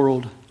gospel in the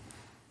world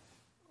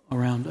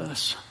around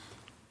us.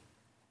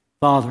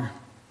 Father,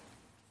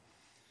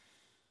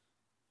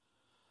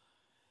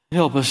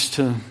 help us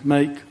to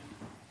make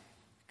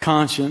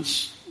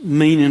conscious,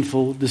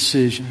 meaningful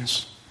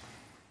decisions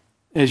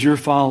as your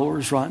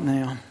followers right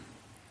now.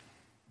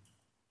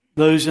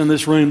 Those in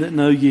this room that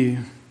know you,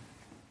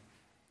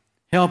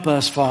 help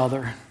us,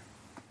 Father,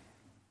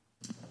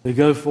 to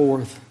go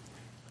forth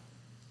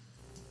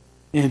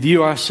and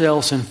view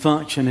ourselves and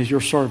function as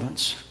your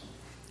servants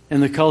in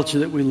the culture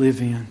that we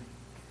live in.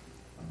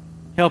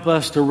 Help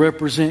us to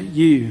represent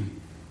you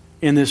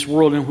in this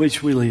world in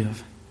which we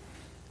live.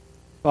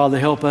 Father,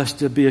 help us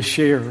to be a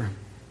sharer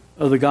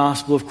of the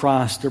gospel of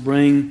Christ, to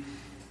bring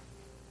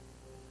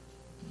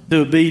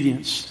to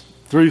obedience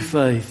through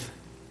faith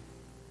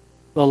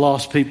the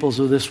lost peoples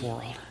of this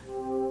world.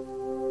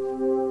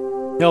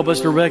 Help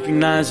us to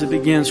recognize it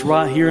begins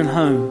right here at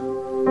home,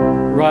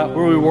 right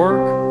where we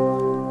work,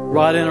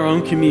 right in our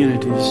own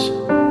communities.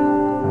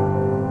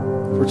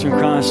 For it's in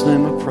Christ's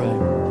name I pray.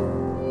 Amen.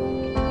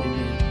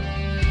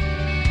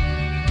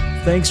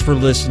 Thanks for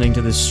listening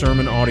to this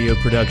sermon audio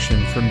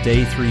production from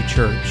Day 3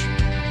 Church.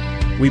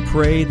 We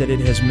pray that it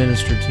has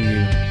ministered to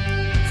you.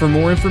 For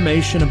more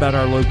information about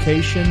our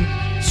location,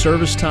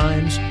 service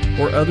times,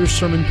 or other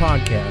sermon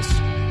podcasts,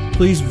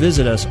 please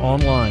visit us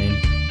online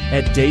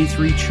at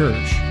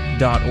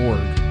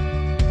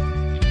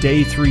day3church.org.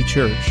 Day 3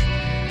 Church.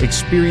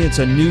 Experience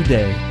a new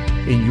day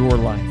in your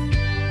life.